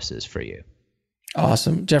of bonuses for you.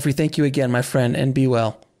 Awesome. Jeffrey, thank you again, my friend, and be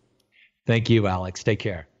well. Thank you, Alex. Take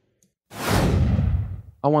care.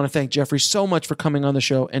 I want to thank Jeffrey so much for coming on the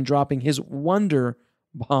show and dropping his wonder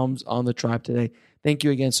bombs on the tribe today. Thank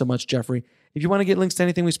you again so much, Jeffrey. If you want to get links to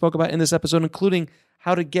anything we spoke about in this episode, including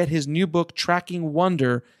how to get his new book, Tracking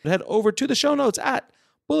Wonder, head over to the show notes at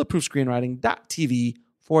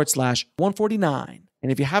bulletproofscreenwriting.tv/149.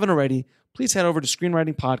 And if you haven't already, please head over to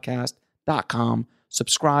screenwritingpodcast.com,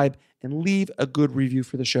 subscribe, and leave a good review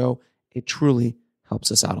for the show. It truly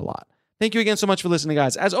helps us out a lot. Thank you again so much for listening,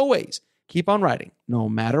 guys. As always, keep on writing, no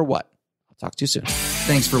matter what. I'll talk to you soon.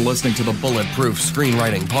 Thanks for listening to the Bulletproof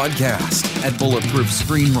Screenwriting Podcast at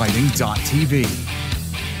bulletproofscreenwriting.tv.